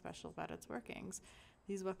nothing special about its workings.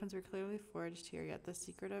 These weapons were clearly forged here, yet the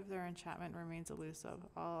secret of their enchantment remains elusive.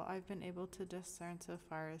 All I've been able to discern so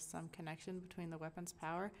far is some connection between the weapon's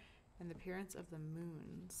power and the appearance of the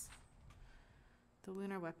moons. The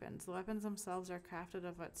lunar weapons. The weapons themselves are crafted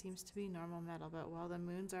of what seems to be normal metal, but while the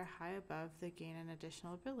moons are high above, they gain an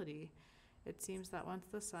additional ability. It seems that once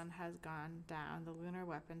the sun has gone down, the lunar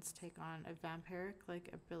weapons take on a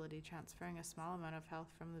vampiric-like ability, transferring a small amount of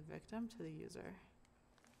health from the victim to the user.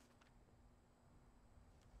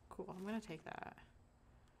 Cool, I'm gonna take that.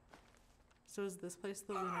 So is this place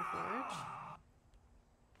the Lunar Forge?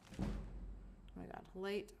 Oh my god,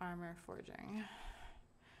 light armor forging.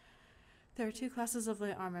 There are two classes of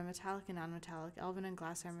light armor, metallic and non-metallic. Elven and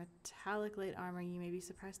glass are metallic light armor. You may be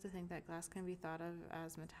surprised to think that glass can be thought of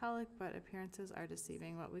as metallic, but appearances are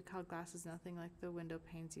deceiving. What we call glass is nothing like the window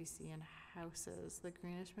panes you see in houses. The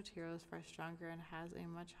greenish material is far stronger and has a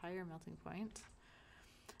much higher melting point.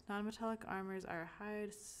 Non-metallic armors are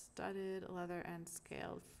hide, studded, leather, and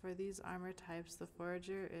scaled. For these armor types, the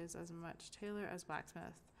forager is as much tailor as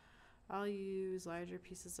blacksmith. All use larger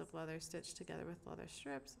pieces of leather stitched together with leather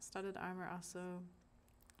strips. Studded armor also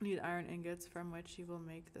need iron ingots from which you will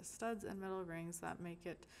make the studs and metal rings that make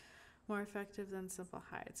it more effective than simple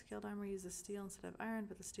hide. Scaled armor uses steel instead of iron,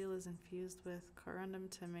 but the steel is infused with corundum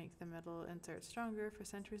to make the metal insert stronger. For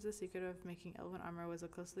centuries, the secret of making elven armor was a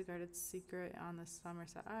closely guarded secret on the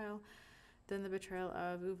Somerset Isle. Then the betrayal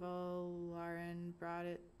of Uvalarin brought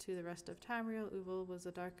it to the rest of Tamriel. Uval was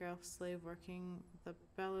a dark elf slave working the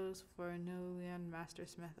bellows for Nulian,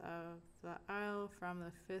 mastersmith of the Isle, from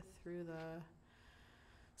the 5th through the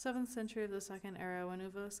 7th century of the Second Era. When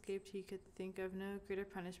Uval escaped, he could think of no greater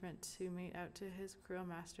punishment to mete out to his cruel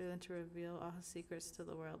master than to reveal all his secrets to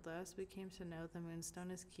the world. Thus, we came to know the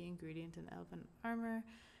moonstone is key ingredient in elven armor,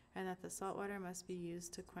 and that the salt water must be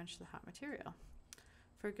used to quench the hot material.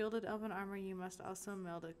 For gilded elven armor, you must also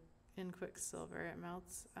melt it in quicksilver. It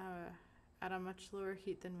melts at a much lower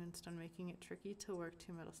heat than moonstone, making it tricky to work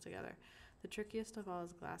two metals together. The trickiest of all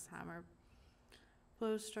is glass hammer.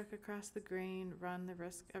 Blows struck across the grain run the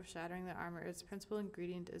risk of shattering the armor. Its principal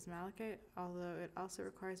ingredient is malachite, although it also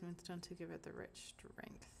requires moonstone to give it the rich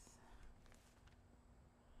strength.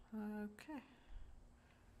 Okay.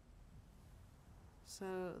 So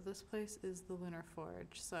this place is the Lunar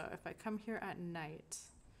Forge. So if I come here at night,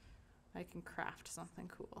 I can craft something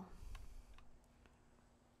cool.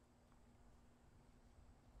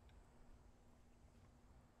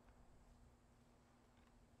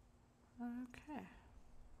 Okay.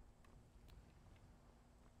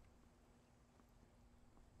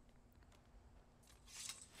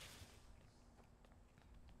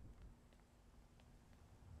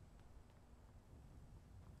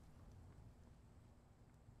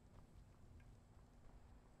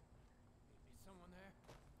 Someone there?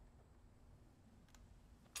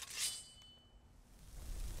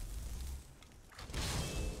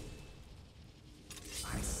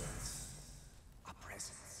 I sense a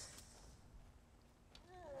presence.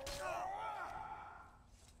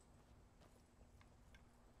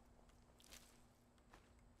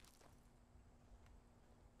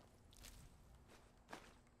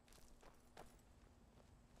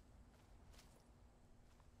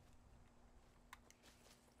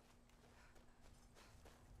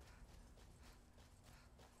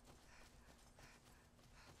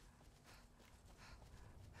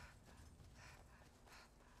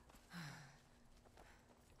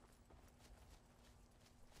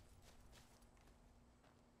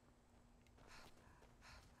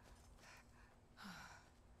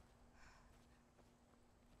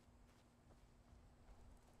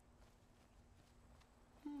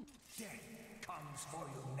 Death comes for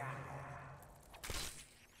you now.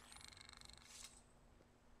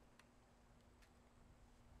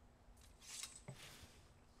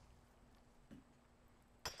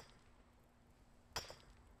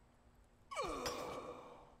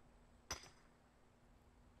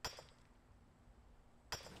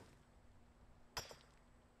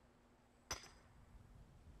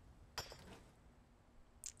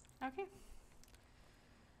 Okay.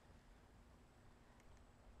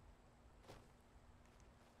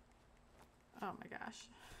 Oh my gosh.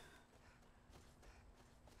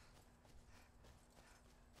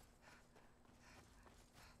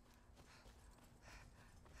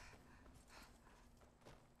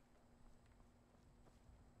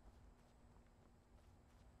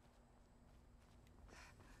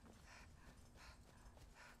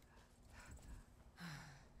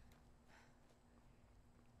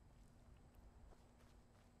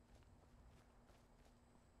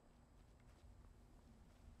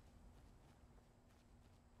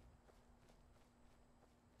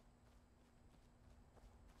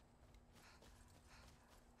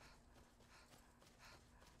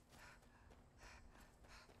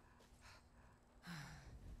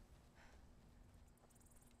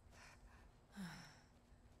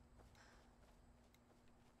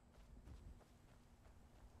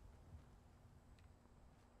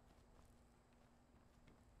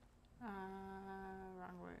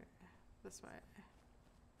 Wrong way. This way.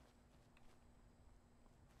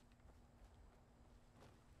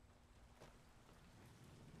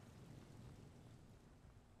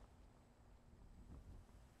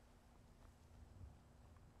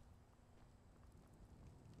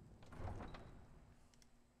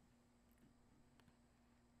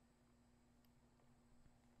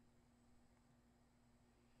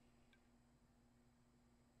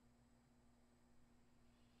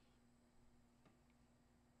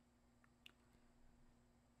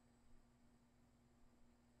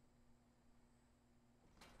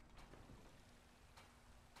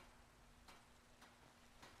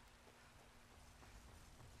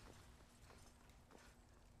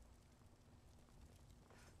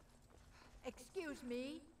 Excuse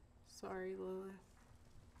me? Sorry, Lilith.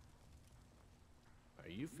 Are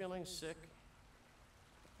you feeling sick?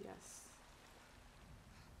 Yes.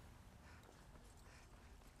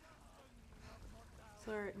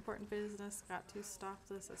 Sir, important business. Got to stop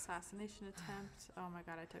this assassination attempt. Oh my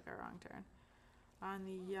god, I took a wrong turn. On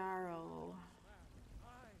the Jarl.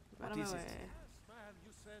 Get out of my way.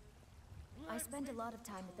 I spend a lot of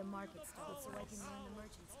time at the market stall so I can learn the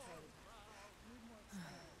merchant's trade.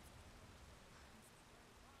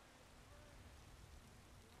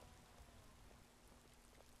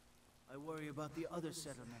 I worry about the other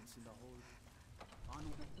settlements in the whole...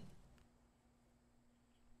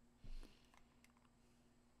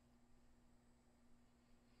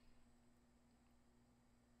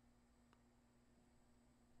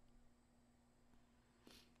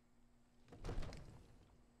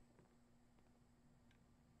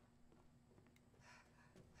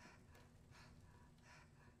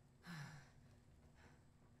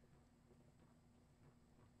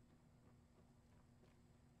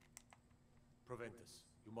 Proventus,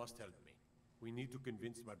 you must help me. We need to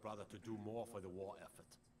convince my brother to do more for the war effort.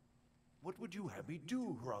 What would you have me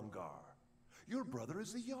do, Hrongar? Your brother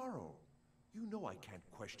is the Jarl. You know I can't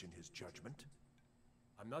question his judgment.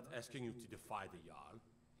 I'm not asking you to defy the Jarl,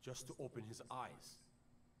 just to open his eyes.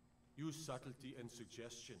 Use subtlety and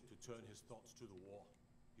suggestion to turn his thoughts to the war.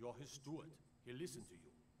 You're his steward. He'll listen to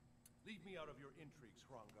you. Leave me out of your intrigues,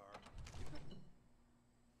 Hrongar.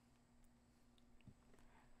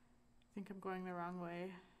 I think I'm going the wrong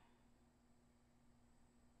way.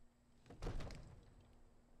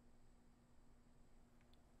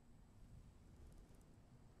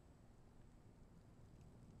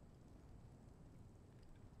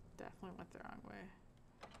 Definitely went the wrong way.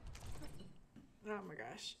 Oh my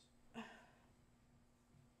gosh.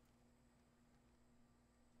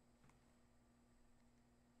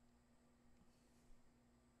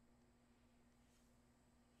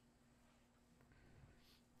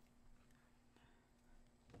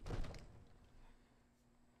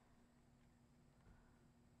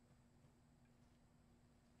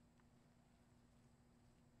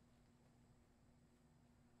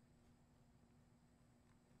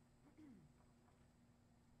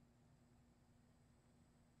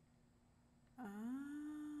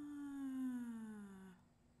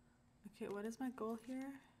 Okay, what is my goal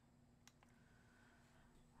here?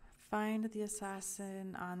 Find the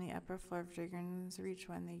assassin on the upper floor of Dragon's Reach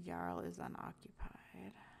when the Jarl is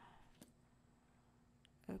unoccupied.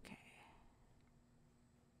 Okay.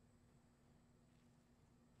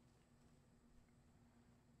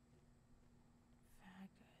 If I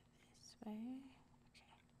go this way. Okay.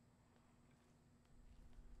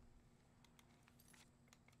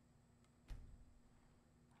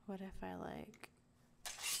 What if I like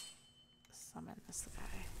summon this guy?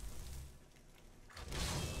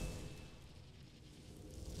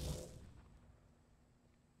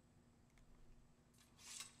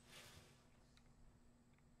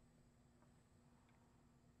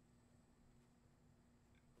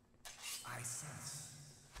 I sense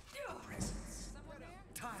your presence.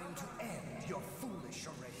 Time to end your foolish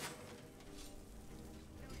charade.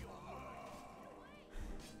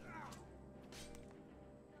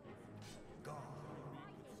 Gone.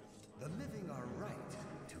 The living are right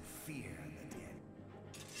to fear the dead.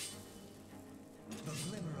 The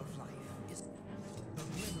glimmer of life is... The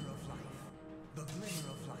glimmer of life. The glimmer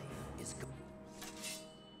of life is...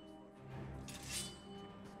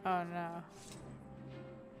 Oh no.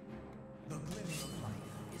 The glimmer of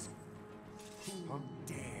life is... Who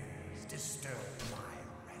dares disturb my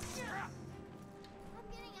rest? I'm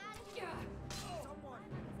getting out of here. Someone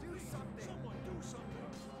do something! Someone do something!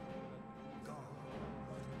 Gone.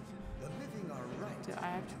 The living are right. Do I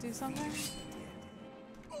have to do something?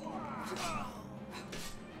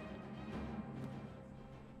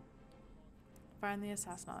 Find the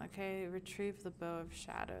assassin. Okay, retrieve the bow of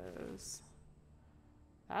shadows.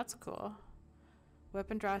 That's cool.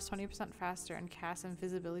 Weapon draws 20% faster and casts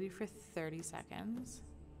invisibility for 30 seconds.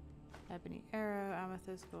 Ebony arrow,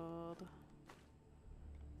 amethyst gold.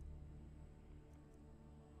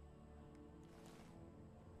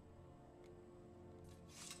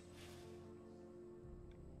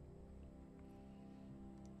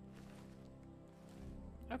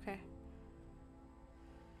 Okay.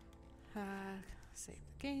 Save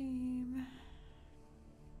the game.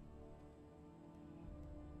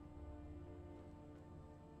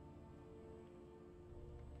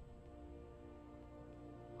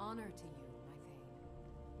 Honor to you, my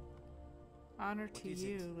Thane. Honor to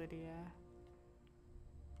you, Lydia.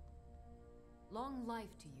 Long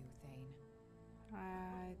life to you, Thane.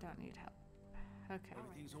 I don't need help. Okay.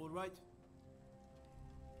 Everything's all right?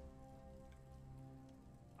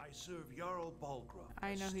 I serve Jarl Balgruuf.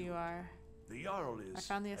 I know who you are. The Jarl is, I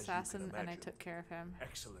found the as you can assassin and I imagine, took care of him.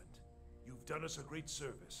 excellent. You've done us a great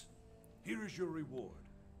service. Here is your reward.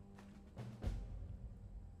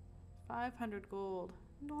 500 gold.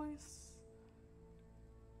 Nice.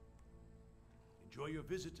 Enjoy your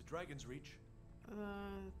visit to Dragon's Reach.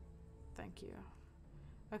 Thank you.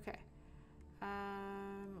 Okay.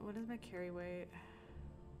 What is my carry weight?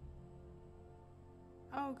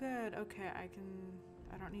 Oh, good. Okay, I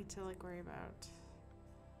don't need to like worry about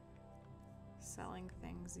selling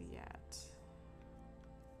things yet.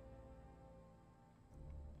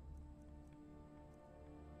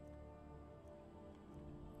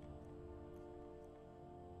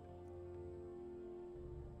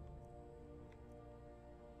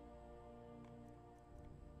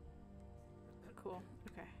 Cool.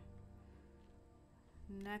 Okay.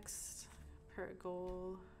 Next per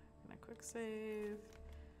goal. Gonna quick save.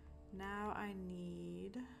 Now I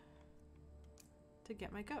need to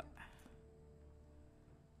get my goat.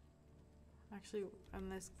 Actually,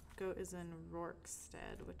 and this goat is in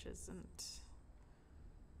Rorkstead, which isn't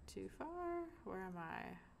too far. Where am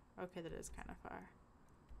I? Okay, that is kind of far.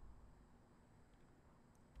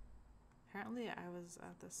 Apparently I was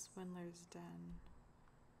at the Swindler's Den.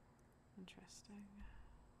 Interesting.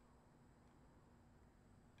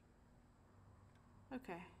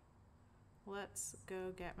 Okay. Let's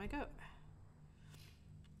go get my goat.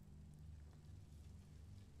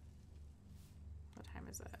 What time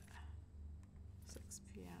is it? 6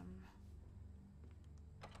 p.m.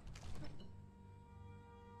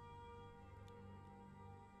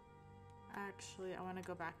 Actually, I want to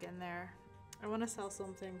go back in there. I want to sell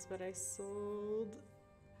some things, but I sold...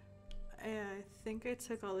 I think I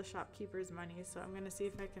took all the shopkeeper's money, so I'm going to see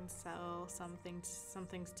if I can sell some things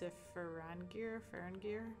to Frangar,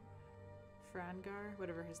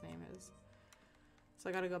 whatever his name is. So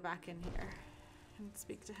I gotta go back in here and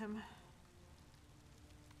speak to him.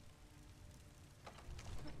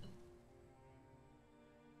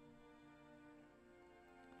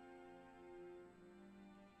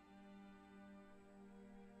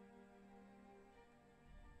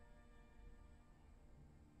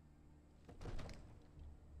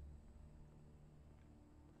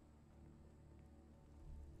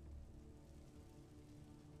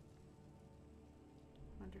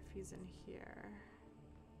 Wonder if he's in here.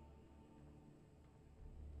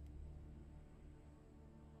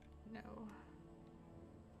 No.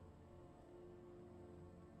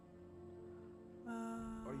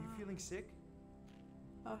 Are you feeling sick?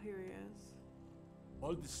 Oh, here he is.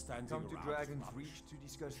 All this standing Come to around Dragon's is Reach rubbish. to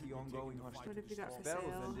discuss Should the be ongoing taken to fight What have you got for spells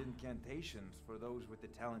sale? and incantations for those with the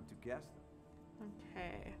talent to cast them.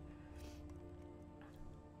 Okay.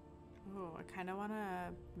 Oh, I kind of want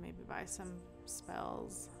to maybe buy some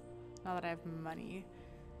spells now that I have money.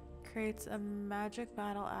 Creates a magic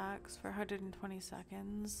battle axe for 120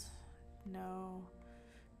 seconds. No.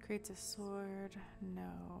 Creates a sword.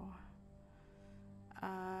 No.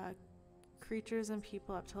 Creatures and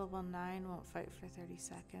people up to level 9 won't fight for 30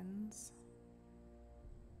 seconds.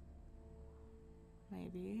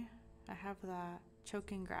 Maybe. I have that.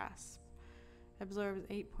 Choking Grasp. Absorbs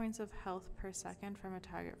 8 points of health per second from a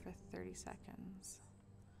target for 30 seconds.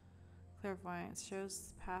 Clairvoyance shows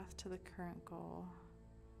the path to the current goal.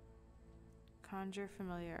 Conjure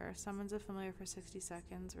Familiar. Summons a familiar for 60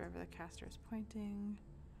 seconds wherever the caster is pointing.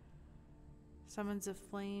 Summons a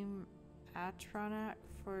flame Atronak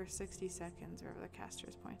for 60 seconds wherever the caster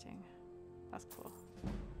is pointing. That's cool.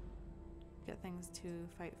 Get things to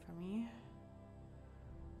fight for me.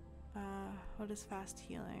 What is fast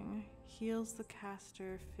healing? Heals the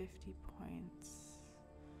caster 50 points.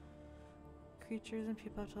 Creatures and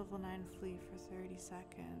people up to level 9 flee for 30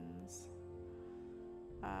 seconds.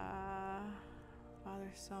 Wow,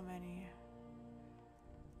 there's so many.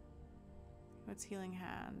 What's Healing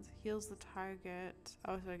Hands? Heals the target.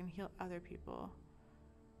 Oh, so I can heal other people.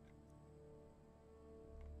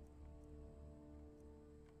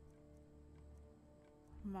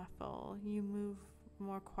 Muffle. You move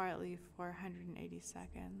more quietly for 180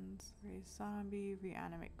 seconds. Raise zombie,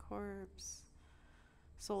 reanimate corpse.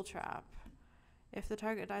 Soul trap. If the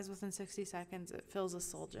target dies within 60 seconds, it fills a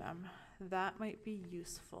soul gem. That might be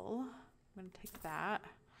useful. I'm gonna take that.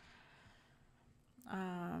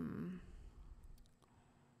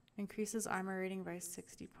 Increases armor rating by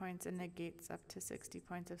 60 points and negates up to 60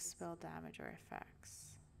 points of spell damage or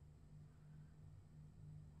effects.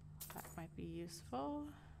 That might be useful.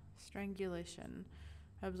 Strangulation.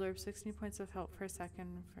 Absorbs 60 points of health per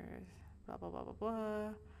second for blah blah blah blah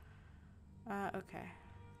blah. Okay.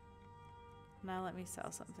 Now let me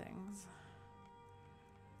sell some things.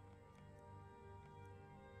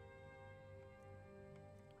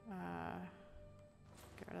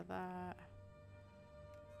 that.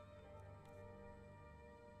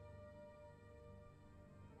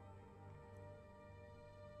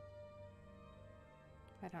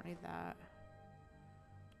 I don't need that.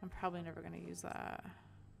 I'm probably never going to use that.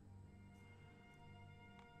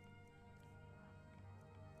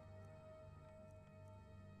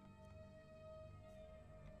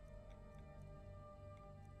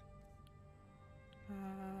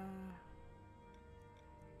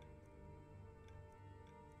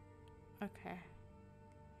 Okay.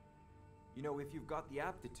 You know, if you've got the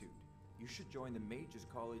aptitude, you should join the Mages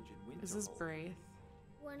College in Winterhold. Is this Braith?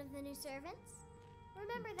 One of the new servants?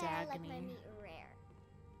 Remember that I like my meat rare.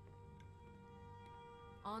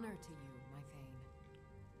 Honor to you, my Thane.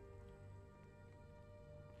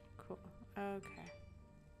 Cool. Okay.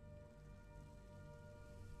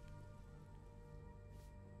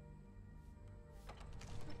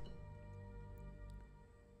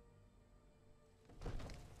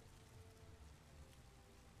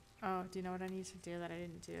 Oh, do you know what I need to do that I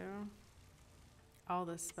didn't do? All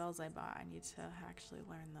the spells I bought, I need to actually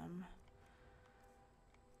learn them.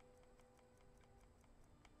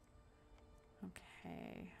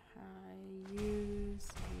 Okay, use.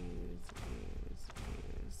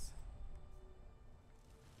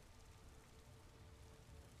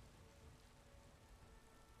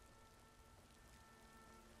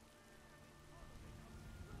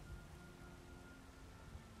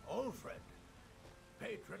 Old friend,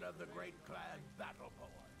 patron of the great clan battle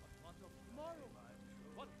poem. What of tomorrow?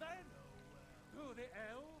 What then? Do the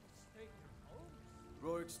elves take your homes?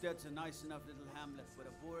 Rorikstead's a nice enough little hamlet, but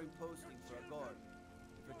a boring posting for a guard.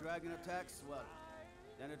 If a dragon attacks, well,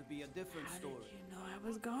 then it'd be a different story. How did you know I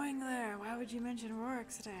was going there? Why would you mention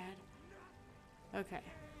Rorikstead? Okay.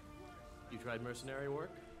 You tried mercenary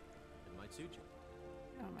work? It might suit you.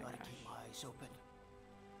 Oh my Gotta gosh. keep my eyes open.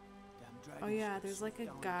 Damn Oh dragons yeah, could there's like a slip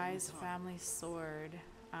down guy's any time. family sword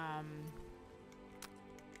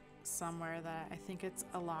somewhere that I think it's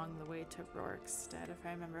along the way to Rorikstead, if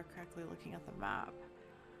I remember correctly looking at the map.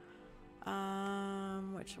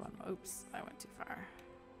 Which one? Oops, I went too far.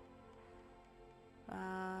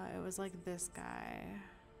 It was like this guy.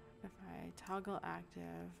 If I toggle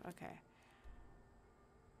active, okay.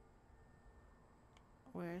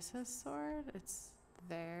 Where's his sword? It's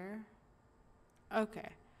there. Okay,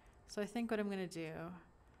 so I think what I'm gonna do,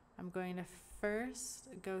 I'm going to first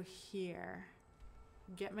go here,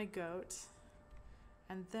 get my goat,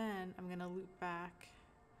 and then I'm gonna loop back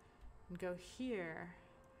and go here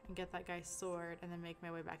and get that guy's sword and then make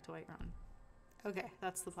my way back to Whiterun. Okay,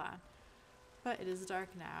 that's the plan. But it is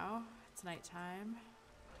dark now. It's nighttime.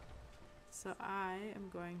 So I am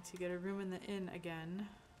going to get a room in the inn again,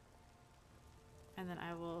 and then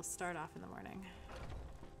I will start off in the morning.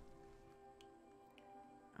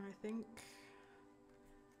 I think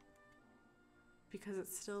because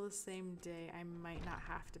it's still the same day, I might not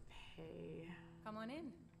have to pay. Come on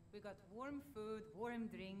in. We got warm food, warm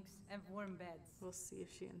drinks, and warm beds. We'll see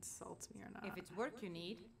if she insults me or not. If it's work you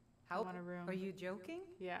need, I want a room. Are you joking?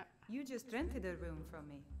 Yeah. You just rented a room from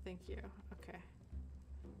me. Thank you. Okay.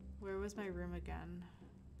 Where was my room again?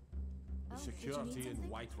 The Oh, did you security need in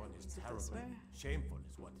something? Whiterun is Is it this terrible. way? Shameful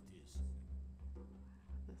is what it is.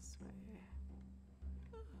 This way.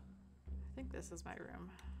 I think this is my room.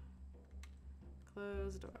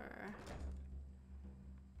 Closed door.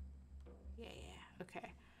 Yeah.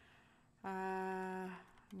 Okay. I'm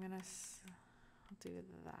gonna I'll do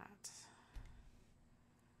that.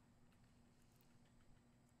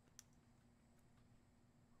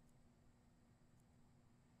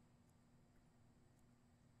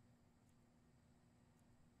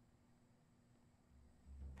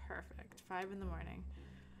 Perfect. 5 in the morning.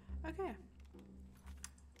 Okay.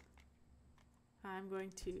 I'm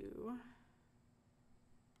going to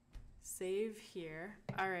save here.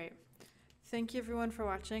 All right. Thank you everyone for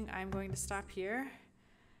watching. I'm going to stop here.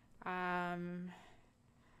 And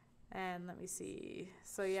let me see.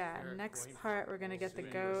 So yeah, next part we're gonna get the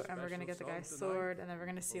goat and we're gonna get the guy's sword and then we're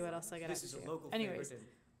gonna see what else I get up to. Anyways,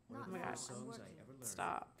 oh my gosh,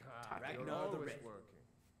 stop talking. Ragnar the Red.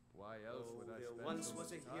 Why else would I spend Once so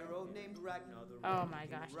was much a hero named Ragnar the Oh Red. my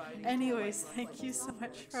gosh. Riding Anyways, by thank you so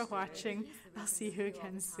much for watching. I'll see you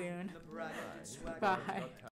again soon. the braggart and swagger. Bye.